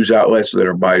outlets that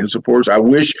are Biden supporters. I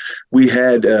wish we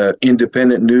had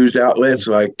independent news outlets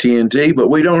like TNT, but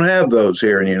we don't have those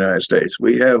here in the United States.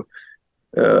 We have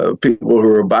people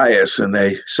who are biased, and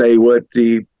they say what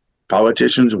the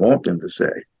politicians want them to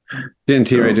say.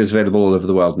 TNT Radio is available all over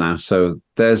the world now, so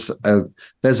there's a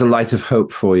light of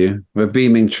hope for you. We're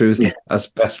beaming truth as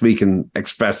best we can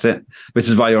express it, which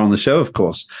is why you're on the show, of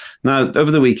course. Now,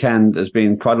 over the weekend, there's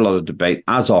been quite a lot of debate,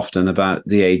 as often, about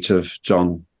the age of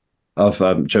Joe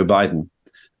Biden,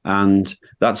 and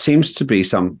that seems to be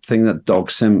something that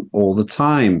dogs him all the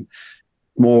time.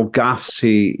 More gaffes.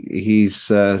 He's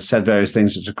said various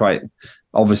things which are quite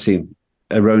obviously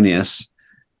erroneous.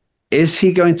 Is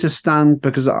he going to stand?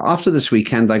 Because after this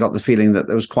weekend, I got the feeling that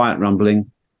there was quiet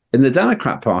rumbling in the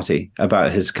Democrat Party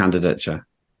about his candidature.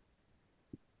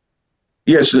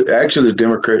 Yes, actually, the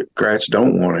Democrats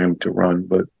don't want him to run,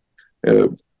 but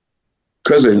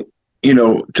because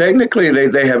technically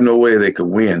they have no way they could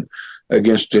win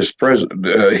against this president,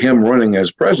 him running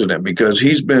as president, because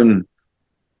he's been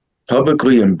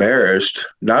publicly embarrassed,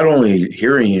 not only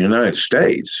here in the United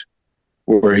States,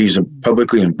 where he's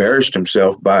publicly embarrassed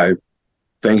himself by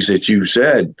things that you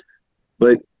said,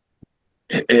 but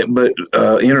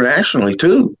internationally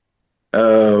too.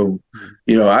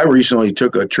 I recently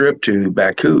took a trip to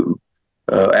Baku,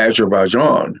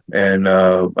 Azerbaijan, and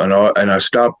I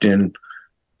stopped in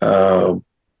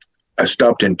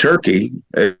Turkey,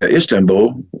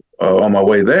 Istanbul, on my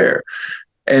way there.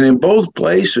 And in both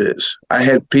places, I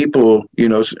had people,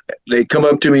 they come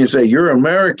up to me and say, "You're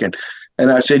American."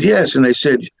 And I said, "Yes." And they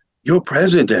said, "Your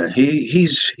president,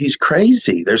 he's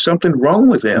crazy. There's something wrong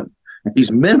with him.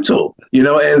 He's mental,"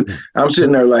 and I'm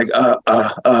sitting there like, and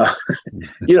I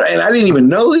didn't even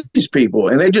know these people.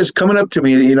 And they just coming up to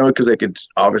me, because they could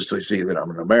obviously see that I'm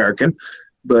an American.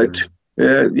 But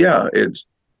and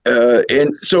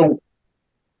so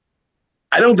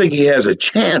I don't think he has a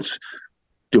chance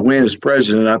to win as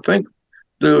president. I think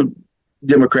the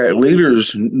Democrat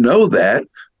leaders know that,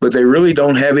 but they really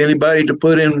don't have anybody to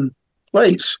put in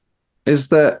place. Is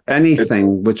there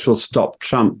anything which will stop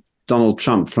Donald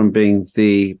Trump, from being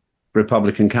the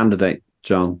Republican candidate,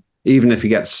 John, even if he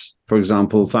gets, for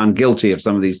example, found guilty of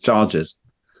some of these charges?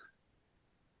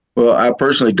 Well, I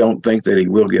personally don't think that he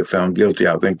will get found guilty.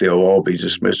 I think they'll all be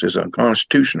dismissed as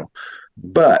unconstitutional.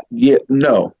 But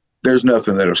no, there's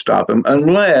nothing that'll stop him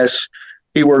unless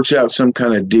he works out some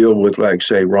kind of deal with, like,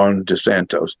 say, Ron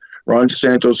DeSantis. Ron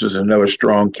DeSantis is another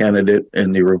strong candidate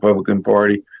in the Republican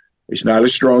Party. He's not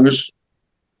as strong as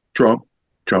Trump.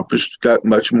 Trump has got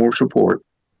much more support.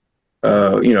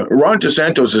 Ron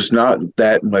DeSantis is not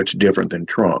that much different than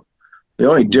Trump. The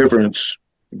only difference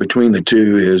between the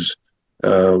two is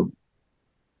Ron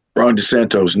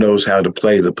DeSantis knows how to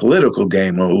play the political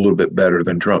game a little bit better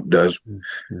than Trump does.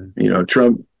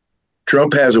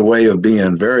 Trump has a way of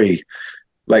being very,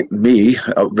 like me,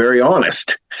 very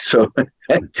honest. So,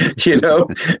 and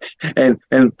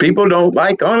people don't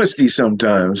like honesty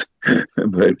sometimes.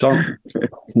 But John,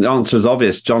 the answer is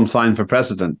obvious. John Fine for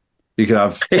president. You could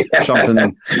have Trump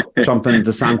and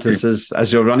DeSantis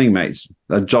as your running mates.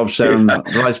 A job share in the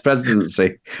vice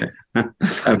presidency. I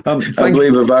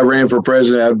believe if I ran for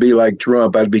president, I'd be like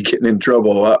Trump. I'd be getting in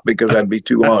trouble a lot because I'd be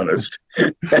too honest.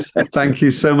 Thank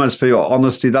you so much for your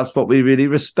honesty. That's what we really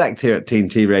respect here at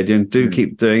TNT Radio, and do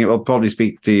keep doing it. We'll probably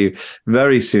speak to you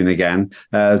very soon again.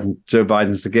 Joe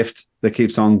Biden's the gift that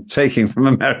keeps on taking from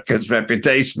America's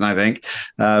reputation, I think.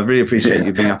 Really appreciate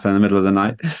you being up in the middle of the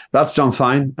night. That's John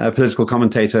Fine, a political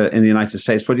commentator in the United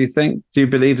States. What do you think? Do you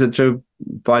believe that Joe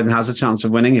Biden has a chance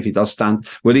of winning? If he does stand,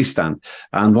 will he stand?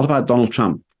 And what about Donald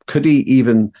Trump? Could he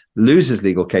even lose his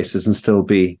legal cases and still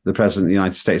be the president of the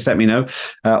United States? Let me know.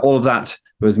 All of that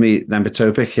with me, Lembit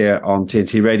Öpik, here on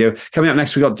TNT Radio. Coming up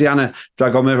next, we've got Dijana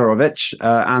Dragomirovic,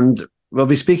 and we'll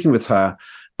be speaking with her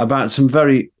about some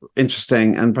very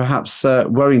interesting and perhaps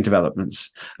worrying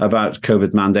developments about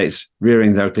COVID mandates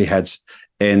rearing their ugly heads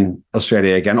in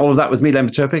Australia again. All of that with me,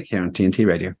 Lembit Öpik, here on TNT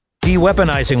Radio.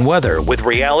 De-weaponizing weather with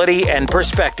reality and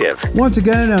perspective. Once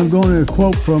again, I'm going to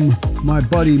quote from my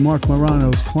buddy Mark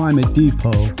Morano's Climate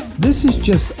Depot. This is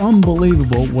just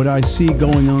unbelievable what I see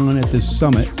going on at this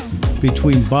summit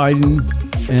between Biden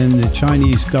and the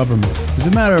Chinese government. As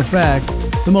a matter of fact,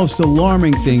 the most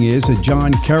alarming thing is that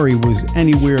John Kerry was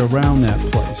anywhere around that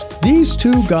place. These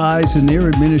two guys and their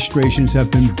administrations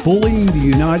have been bullying the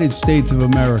United States of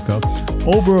America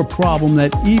over a problem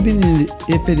that even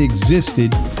if it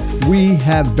existed, we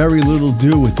have very little to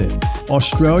do with it.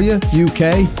 Australia,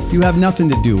 UK, you have nothing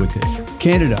to do with it.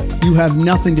 Canada, you have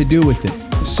nothing to do with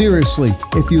it. Seriously,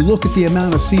 if you look at the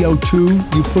amount of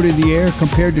CO2 you put in the air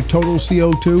compared to total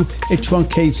CO2, it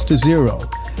truncates to zero.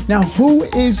 Now, who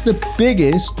is the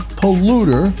biggest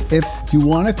polluter, if you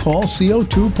want to call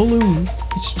CO2 pollutant?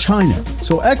 It's China.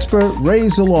 So experts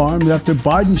raise alarms after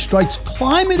Biden strikes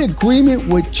climate agreement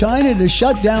with China to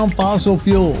shut down fossil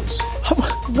fuels.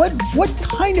 What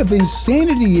kind of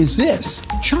insanity is this?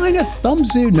 China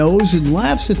thumbs their nose and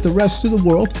laughs at the rest of the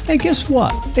world, and guess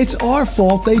what? It's our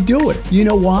fault they do it. You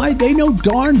know why? They know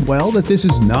darn well that this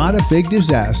is not a big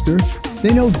disaster.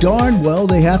 They know darn well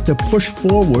they have to push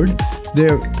forward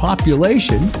their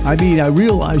population. I mean, I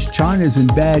realize China's in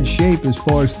bad shape as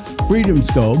far as freedoms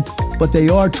go, but they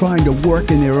are trying to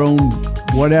work in their own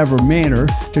whatever manner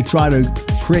to try to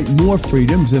create more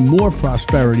freedoms and more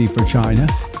prosperity for China.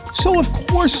 So of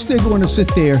course they're going to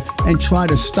sit there and try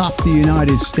to stop the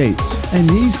United States. And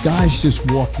these guys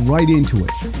just walk right into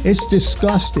it. It's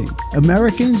disgusting.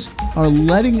 Americans are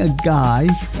letting a guy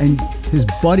and his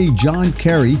buddy John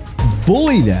Kerry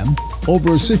bully them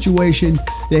over a situation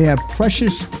they have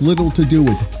precious little to do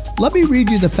with. Let me read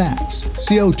you the facts.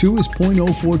 CO2 is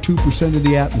 0.042% of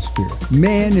the atmosphere.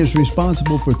 Man is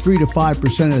responsible for 3 to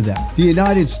 5% of that. The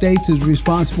United States is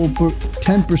responsible for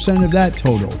 10% of that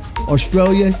total.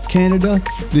 Australia, Canada,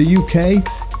 the UK,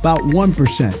 about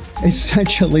 1%.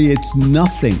 Essentially, it's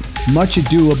nothing. Much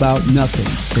ado about nothing.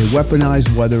 They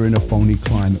weaponize weather in a phony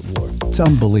climate war. It's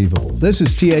unbelievable. This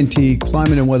is TNT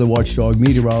climate and weather watchdog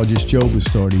meteorologist Joe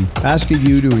Bastardi asking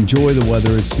you to enjoy the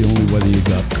weather. It's the only weather you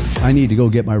got. I need to go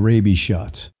get my rabies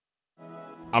shots.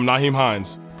 I'm Naheem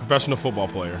Hines, professional football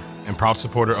player and proud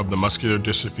supporter of the Muscular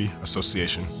Dystrophy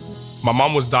Association. My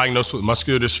mom was diagnosed with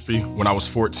muscular dystrophy when I was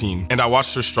 14, and I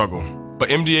watched her struggle. But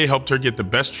MDA helped her get the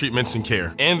best treatments and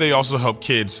care, and they also help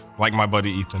kids like my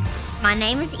buddy Ethan. My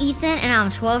name is Ethan, and I'm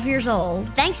 12 years old.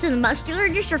 Thanks to the Muscular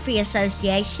Dystrophy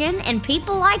Association and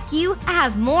people like you, I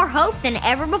have more hope than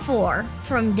ever before.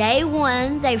 From day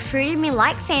one, they've treated me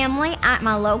like family at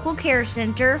my local care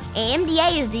center.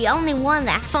 MDA is the only one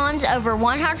that funds over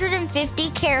 150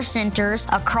 care centers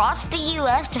across the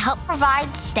U.S. to help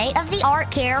provide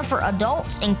state-of-the-art care for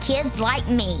adults and kids like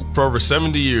me. For over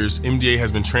 70 years, MDA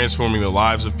has been transforming the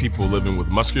lives of people living with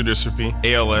muscular dystrophy,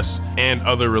 ALS, and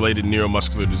other related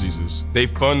neuromuscular diseases. They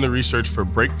fund the research for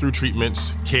breakthrough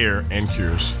treatments, care, and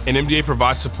cures. And MDA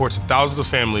provides support to thousands of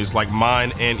families like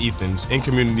mine and Ethan's in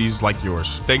communities like yours.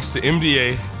 Thanks to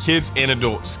MDA, kids and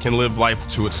adults can live life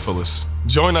to its fullest.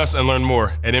 Join us and learn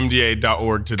more at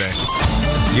mda.org today.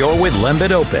 You're with Lembit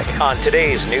Öpik on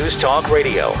today's News Talk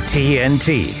Radio,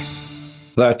 TNT.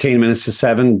 13 minutes to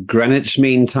 7 Greenwich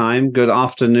Mean Time. Good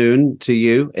afternoon to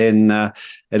you in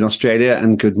Australia,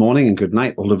 and good morning and good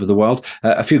night all over the world.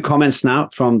 A few comments now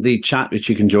from the chat, which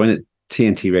you can join at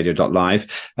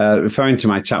tntradio.live. Referring to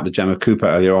my chat with Gemma Cooper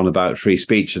earlier on about free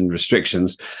speech and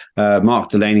restrictions, Mark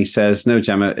Delaney says, no,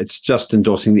 Gemma, it's just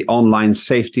endorsing the online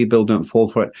safety bill. Don't fall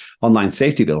for it. Online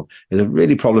safety bill is a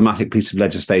really problematic piece of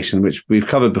legislation, which we've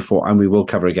covered before and we will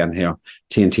cover again here on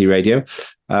TNT Radio.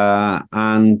 There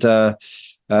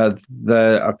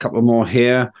are a couple more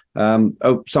here. Some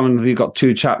of you got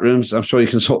 2 chat rooms. I'm sure you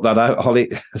can sort that out, Holly.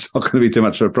 It's not going to be too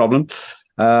much of a problem.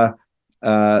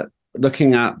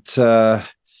 Looking at a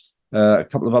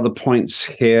couple of other points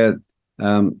here,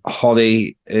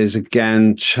 Holly is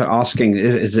again asking,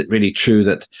 is it really true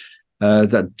that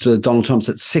Donald Trump's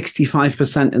at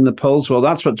 65% in the polls? Well,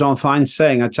 that's what John Fine's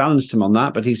saying. I challenged him on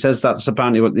that, but he says that's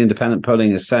apparently what the independent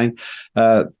polling is saying.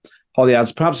 Holly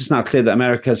adds, perhaps it's now clear that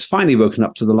America has finally woken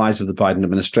up to the lies of the Biden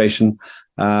administration,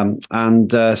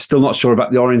 and still not sure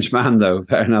about the orange man, though.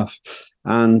 Fair enough.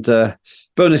 And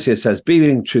Bonus here says,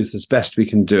 being truth as best we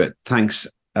can do it. Thanks,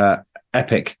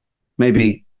 Öpik.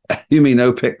 Maybe You mean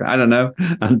Öpik, I don't know,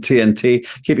 and TNT.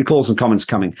 Keep your calls and comments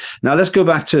coming. Now, let's go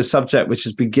back to a subject which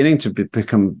is beginning to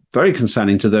become very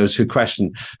concerning to those who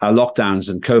question how lockdowns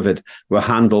and COVID were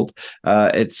handled.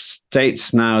 It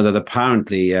states now that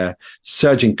apparently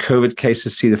surging COVID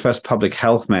cases see the first public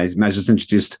health measures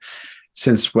introduced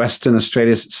since Western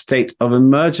Australia's state of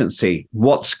emergency.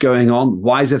 What's going on?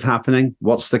 Why is it happening?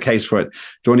 What's the case for it?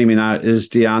 Joining me now is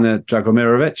Dijana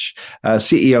Dragomirovic,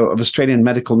 CEO of Australian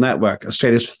Medical Network,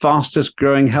 Australia's fastest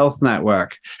growing health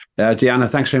network. Dijana,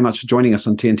 thanks very much for joining us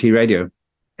on TNT Radio.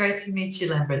 Great to meet you,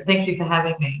 Lembit. Thank you for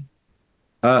having me.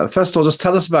 First of all, just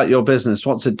tell us about your business.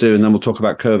 What's it do? And then we'll talk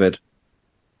about COVID.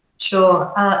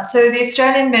 Sure. So the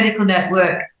Australian Medical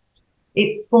Network,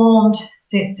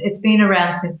 it's been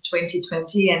around since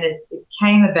 2020, and it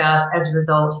came about as a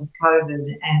result of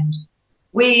COVID. And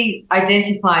we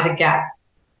identified a gap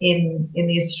in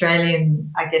the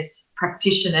Australian, I guess,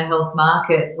 practitioner health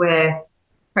market, where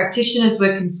practitioners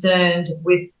were concerned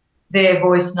with their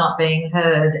voice not being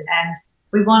heard. And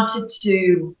we wanted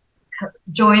to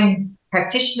join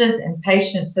practitioners and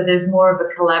patients so there's more of a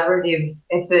collaborative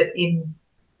effort in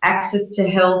access to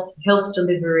health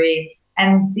delivery,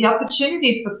 and the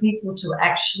opportunity for people to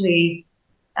actually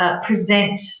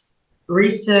present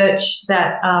research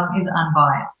that is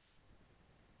unbiased.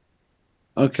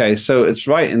 Okay, so it's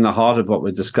right in the heart of what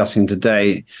we're discussing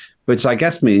today, which I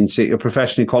guess means that you're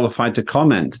professionally qualified to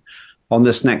comment on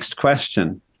this next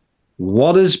question.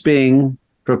 What is being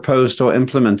proposed or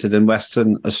implemented in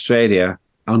Western Australia,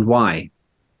 and why?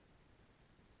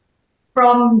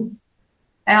 From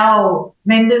our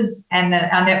members and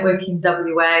our network in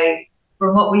WA,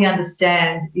 from what we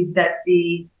understand, is that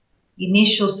the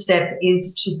initial step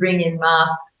is to bring in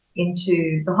masks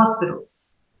into the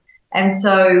hospitals. And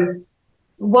so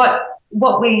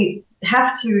what we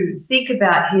have to think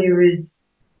about here is,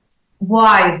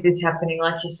 why is this happening,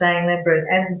 like you're saying, Lembit?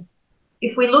 And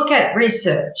if we look at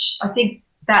research, I think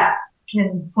that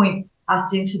can point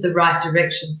us into the right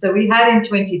direction. So we had in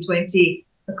 2020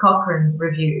 the Cochrane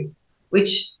review,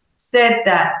 which said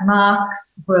that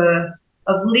masks were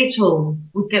of little,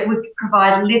 would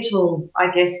provide little,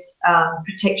 I guess,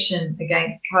 protection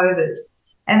against COVID.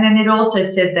 And then it also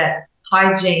said that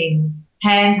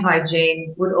hand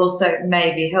hygiene would also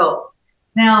maybe help.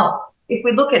 Now, if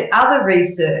we look at other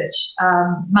research,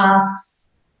 masks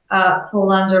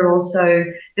fall under also,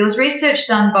 there was research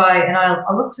done by, and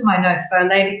I'll look to my notes, by a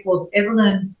lady called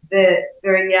Evelyn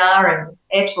Veriaran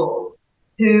et al.,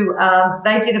 who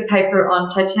they did a paper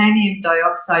on titanium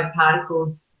dioxide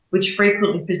particles which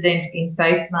frequently present in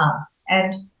face masks.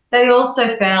 And they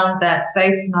also found that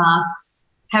face masks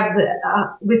have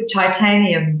with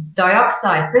titanium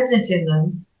dioxide present in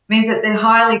them, means that they're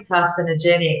highly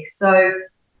carcinogenic. So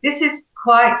this is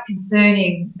quite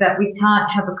concerning that we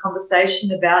can't have a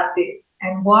conversation about this.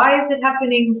 And why is it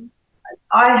happening?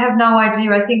 I have no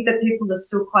idea. I think that people are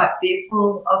still quite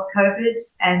fearful of COVID,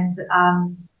 and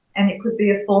it could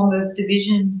be a form of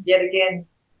division yet again.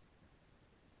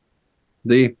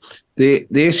 The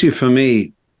issue for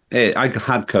me, I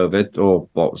had COVID, or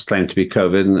what was claimed to be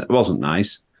COVID, and it wasn't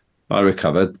nice. I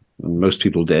recovered, and most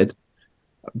people did.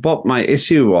 But my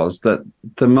issue was that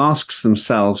the masks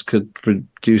themselves could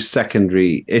produce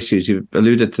secondary issues. You've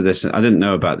alluded to this. I didn't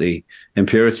know about the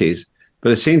impurities,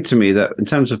 but it seemed to me that in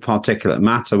terms of particulate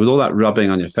matter, with all that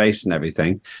rubbing on your face and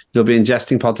everything, you'll be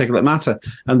ingesting particulate matter.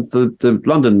 And the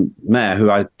London mayor, who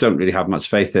I don't really have much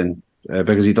faith in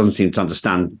because he doesn't seem to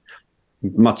understand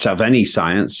much of any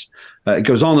science, it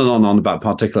goes on and on about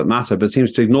particulate matter, but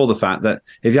seems to ignore the fact that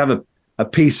if you have a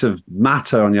piece of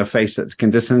matter on your face that can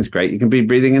disintegrate, you can be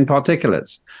breathing in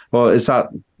particulates. Or is that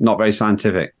not very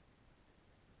scientific?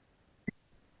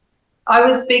 I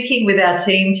was speaking with our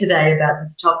team today about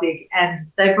this topic, and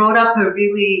they brought up a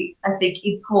really, I think,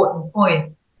 important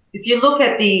point. If you look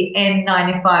at the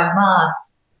N95 mask,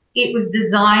 it was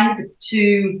designed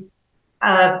to,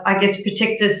 I guess,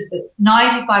 protect us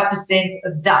 95%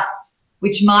 of dust,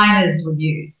 which miners would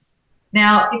use.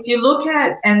 Now, if you look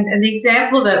at, and the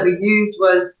example that we used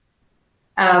was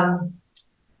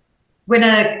when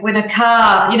a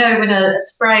car,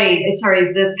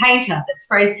 the painter that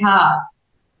sprays cars,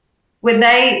 when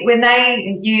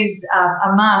they use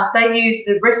a mask, they use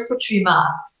the respiratory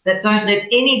masks that don't let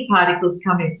any particles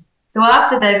come in. So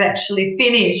after they've actually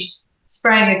finished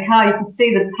spraying a car, you can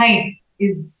see the paint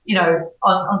is,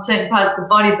 on certain parts of the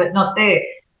body, but not there.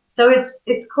 So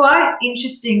it's quite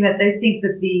interesting that they think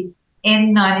that the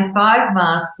N95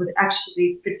 mask would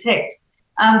actually protect.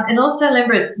 And also,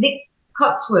 remember, Nick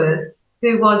Cotsworth,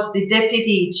 who was the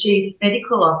Deputy Chief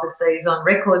Medical Officer, is on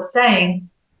record saying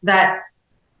that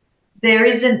there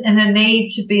isn't a need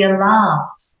to be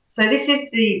alarmed. So this is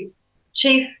the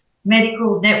Chief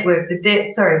Medical Network, the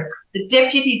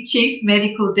Deputy Chief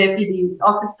Medical Deputy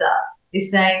Officer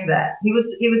is saying that. He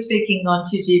was speaking on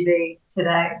 2GB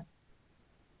today.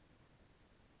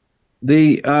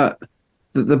 The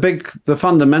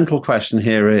fundamental question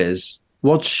here is,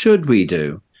 what should we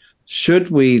do?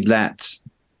 Should we let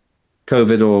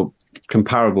COVID or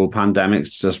comparable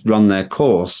pandemics just run their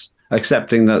course,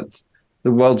 accepting that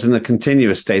the world's in a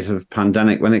continuous state of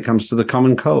pandemic when it comes to the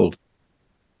common cold?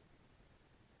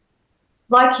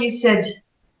 Like you said,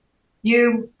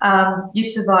 you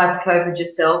survived COVID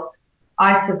yourself.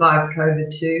 I survived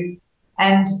COVID too.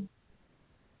 And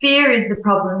fear is the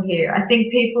problem here. I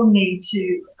think people need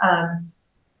to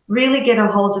really get a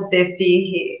hold of their fear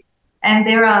here. And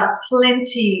there are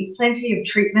plenty of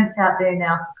treatments out there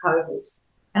now for COVID.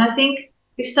 And I think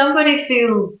if somebody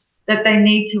feels that they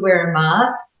need to wear a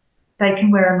mask, they can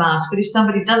wear a mask. But if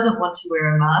somebody doesn't want to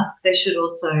wear a mask, they should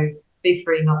also be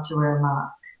free not to wear a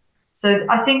mask. So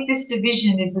I think this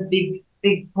division is a big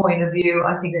point of view.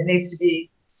 I think it needs to be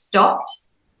stopped.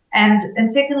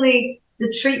 And secondly,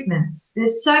 the treatments.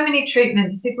 There's so many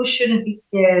treatments. People shouldn't be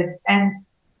scared. And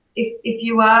if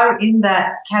you are in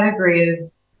that category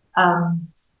of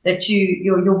that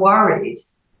you're worried,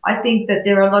 I think that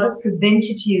there are a lot of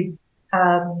preventative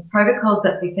protocols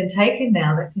that we can take in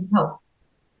now that can help.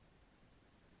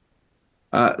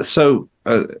 So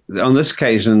on this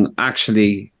occasion,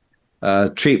 actually,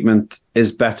 treatment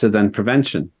is better than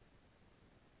prevention.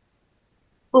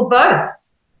 Well, both.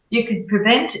 You can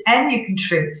prevent and you can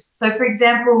treat. So, for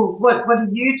example, what are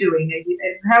you doing?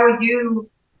 How are you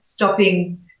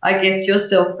stopping, I guess,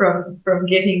 yourself from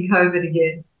getting COVID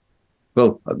again?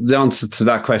 Well, the answer to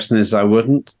that question is I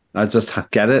wouldn't. I just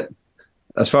get it.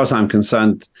 As far as I'm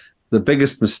concerned, the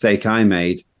biggest mistake I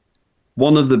made,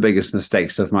 one of the biggest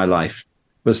mistakes of my life,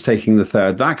 was taking the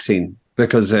third vaccine,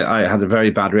 because I had a very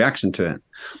bad reaction to it.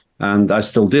 And I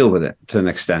still deal with it to an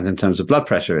extent in terms of blood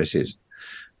pressure issues,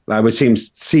 which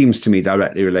seems to me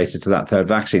directly related to that third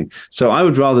vaccine. So I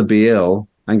would rather be ill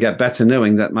and get better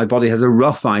knowing that my body has a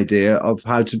rough idea of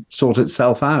how to sort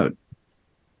itself out.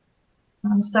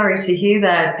 I'm sorry to hear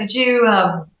that. Did you,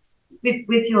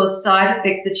 with your side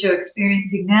effects that you're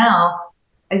experiencing now,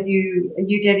 are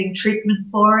you getting treatment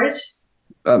for it?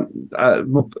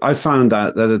 I found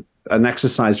out that an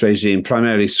exercise regime,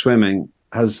 primarily swimming,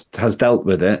 has dealt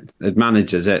with it. It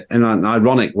manages it in an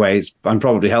ironic way. I'm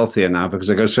probably healthier now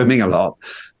because I go swimming a lot.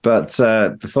 But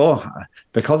before,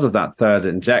 because of that third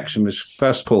injection, which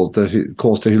first caused a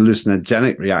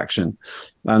hallucinogenic reaction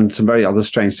and some very other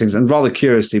strange things, and rather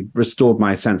curiously restored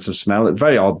my sense of smell. A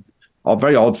very odd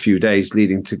few days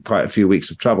leading to quite a few weeks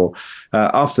of trouble.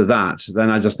 After that, then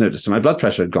I just noticed that my blood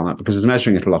pressure had gone up because I was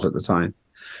measuring it a lot at the time.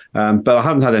 But I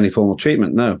haven't had any formal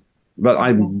treatment, no. But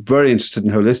I'm very interested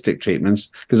in holistic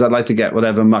treatments because I'd like to get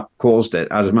whatever muck caused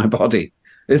it out of my body.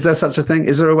 Is there such a thing?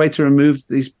 Is there a way to remove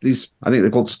these I think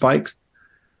they're called spikes?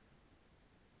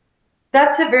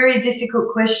 That's a very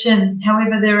difficult question.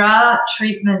 However, there are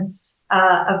treatments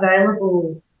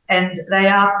available and they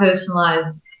are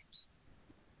personalised.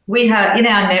 We have, in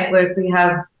our network, we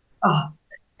have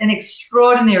an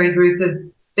extraordinary group of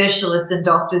specialists and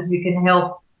doctors who can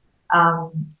help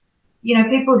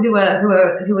people who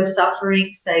are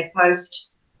suffering, say,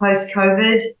 post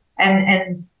COVID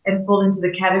and fall into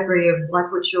the category of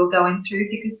like what you're going through,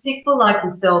 because people like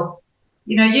yourself,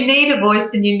 you need a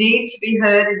voice and you need to be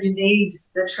heard and you need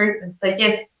the treatment. So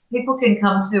yes, people can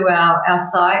come to our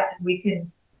site and we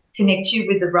can connect you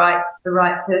with the right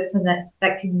person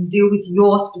that can deal with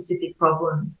your specific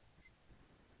problem.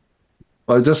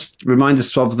 Well, just remind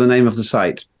us of the name of the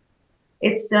site.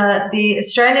 It's the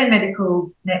Australian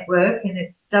Medical Network, and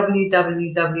it's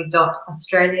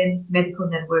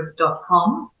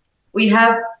www.australianmedicalnetwork.com. We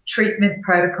have treatment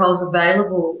protocols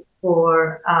available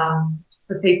for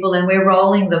people, and we're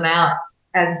rolling them out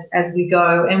as we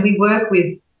go. And we work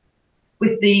with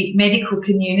the medical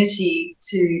community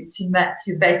to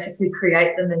basically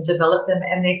create them and develop them,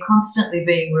 and they're constantly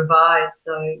being revised.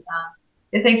 So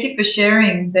thank you for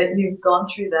sharing that you've gone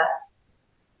through that.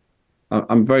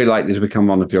 I'm very likely to become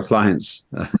one of your clients,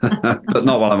 but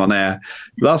not while I'm on air.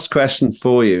 Last question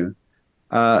for you.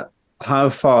 How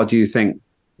far do you think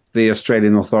the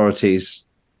Australian authorities,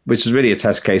 which is really a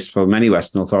test case for many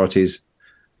Western authorities,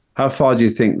 how far do you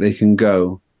think they can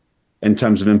go in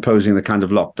terms of imposing the kind of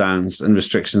lockdowns and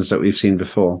restrictions that we've seen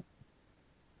before?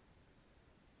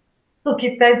 Look,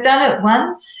 if they've done it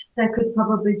once, they could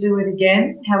probably do it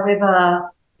again. However,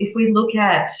 if we look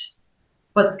at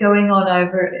what's going on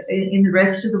over in the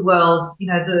rest of the world,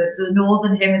 the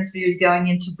northern hemisphere is going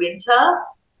into winter,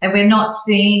 and we're not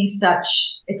seeing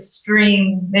such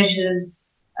extreme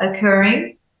measures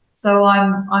occurring. So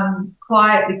I'm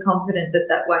quietly confident that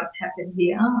that won't happen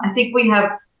here. I think we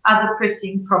have other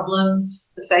pressing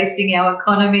problems facing our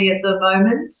economy at the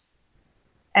moment,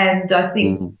 and I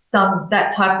think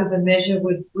that type of a measure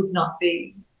would not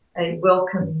be a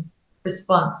welcome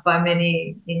response by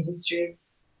many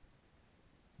industries.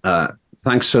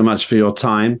 Thanks so much for your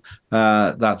time.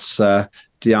 That's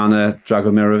Dijana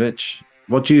Dragomirovic.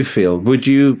 What do you feel? Would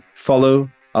you follow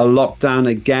a lockdown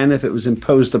again if it was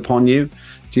imposed upon you?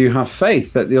 Do you have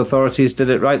faith that the authorities did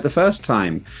it right the first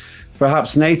time?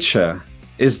 Perhaps nature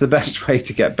is the best way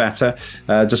to get better.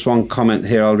 Just one comment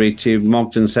here I'll read to you.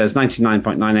 Mogden says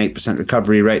 99.98%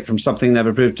 recovery rate from something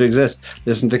never proved to exist.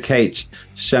 Listen to Kate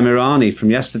Shemirani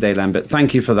from yesterday, Lembit.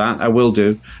 Thank you for that. I will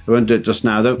do. I won't do it just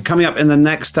now, though. Coming up in the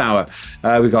next hour,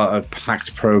 we've got a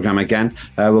packed programme again.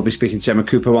 We'll be speaking to Gemma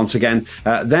Cooper once again.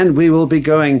 Then we will be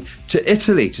going to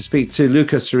Italy to speak to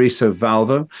Luca Ceriso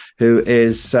Valvo, who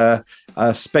is a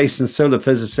space and solar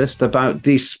physicist, about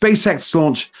the SpaceX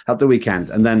launch at the weekend,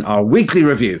 and then our weekly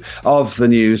review of the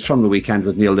news from the weekend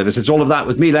with Neil Davis. It's all of that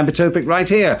with me, Lembit Öpik, right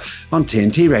here on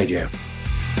TNT Radio.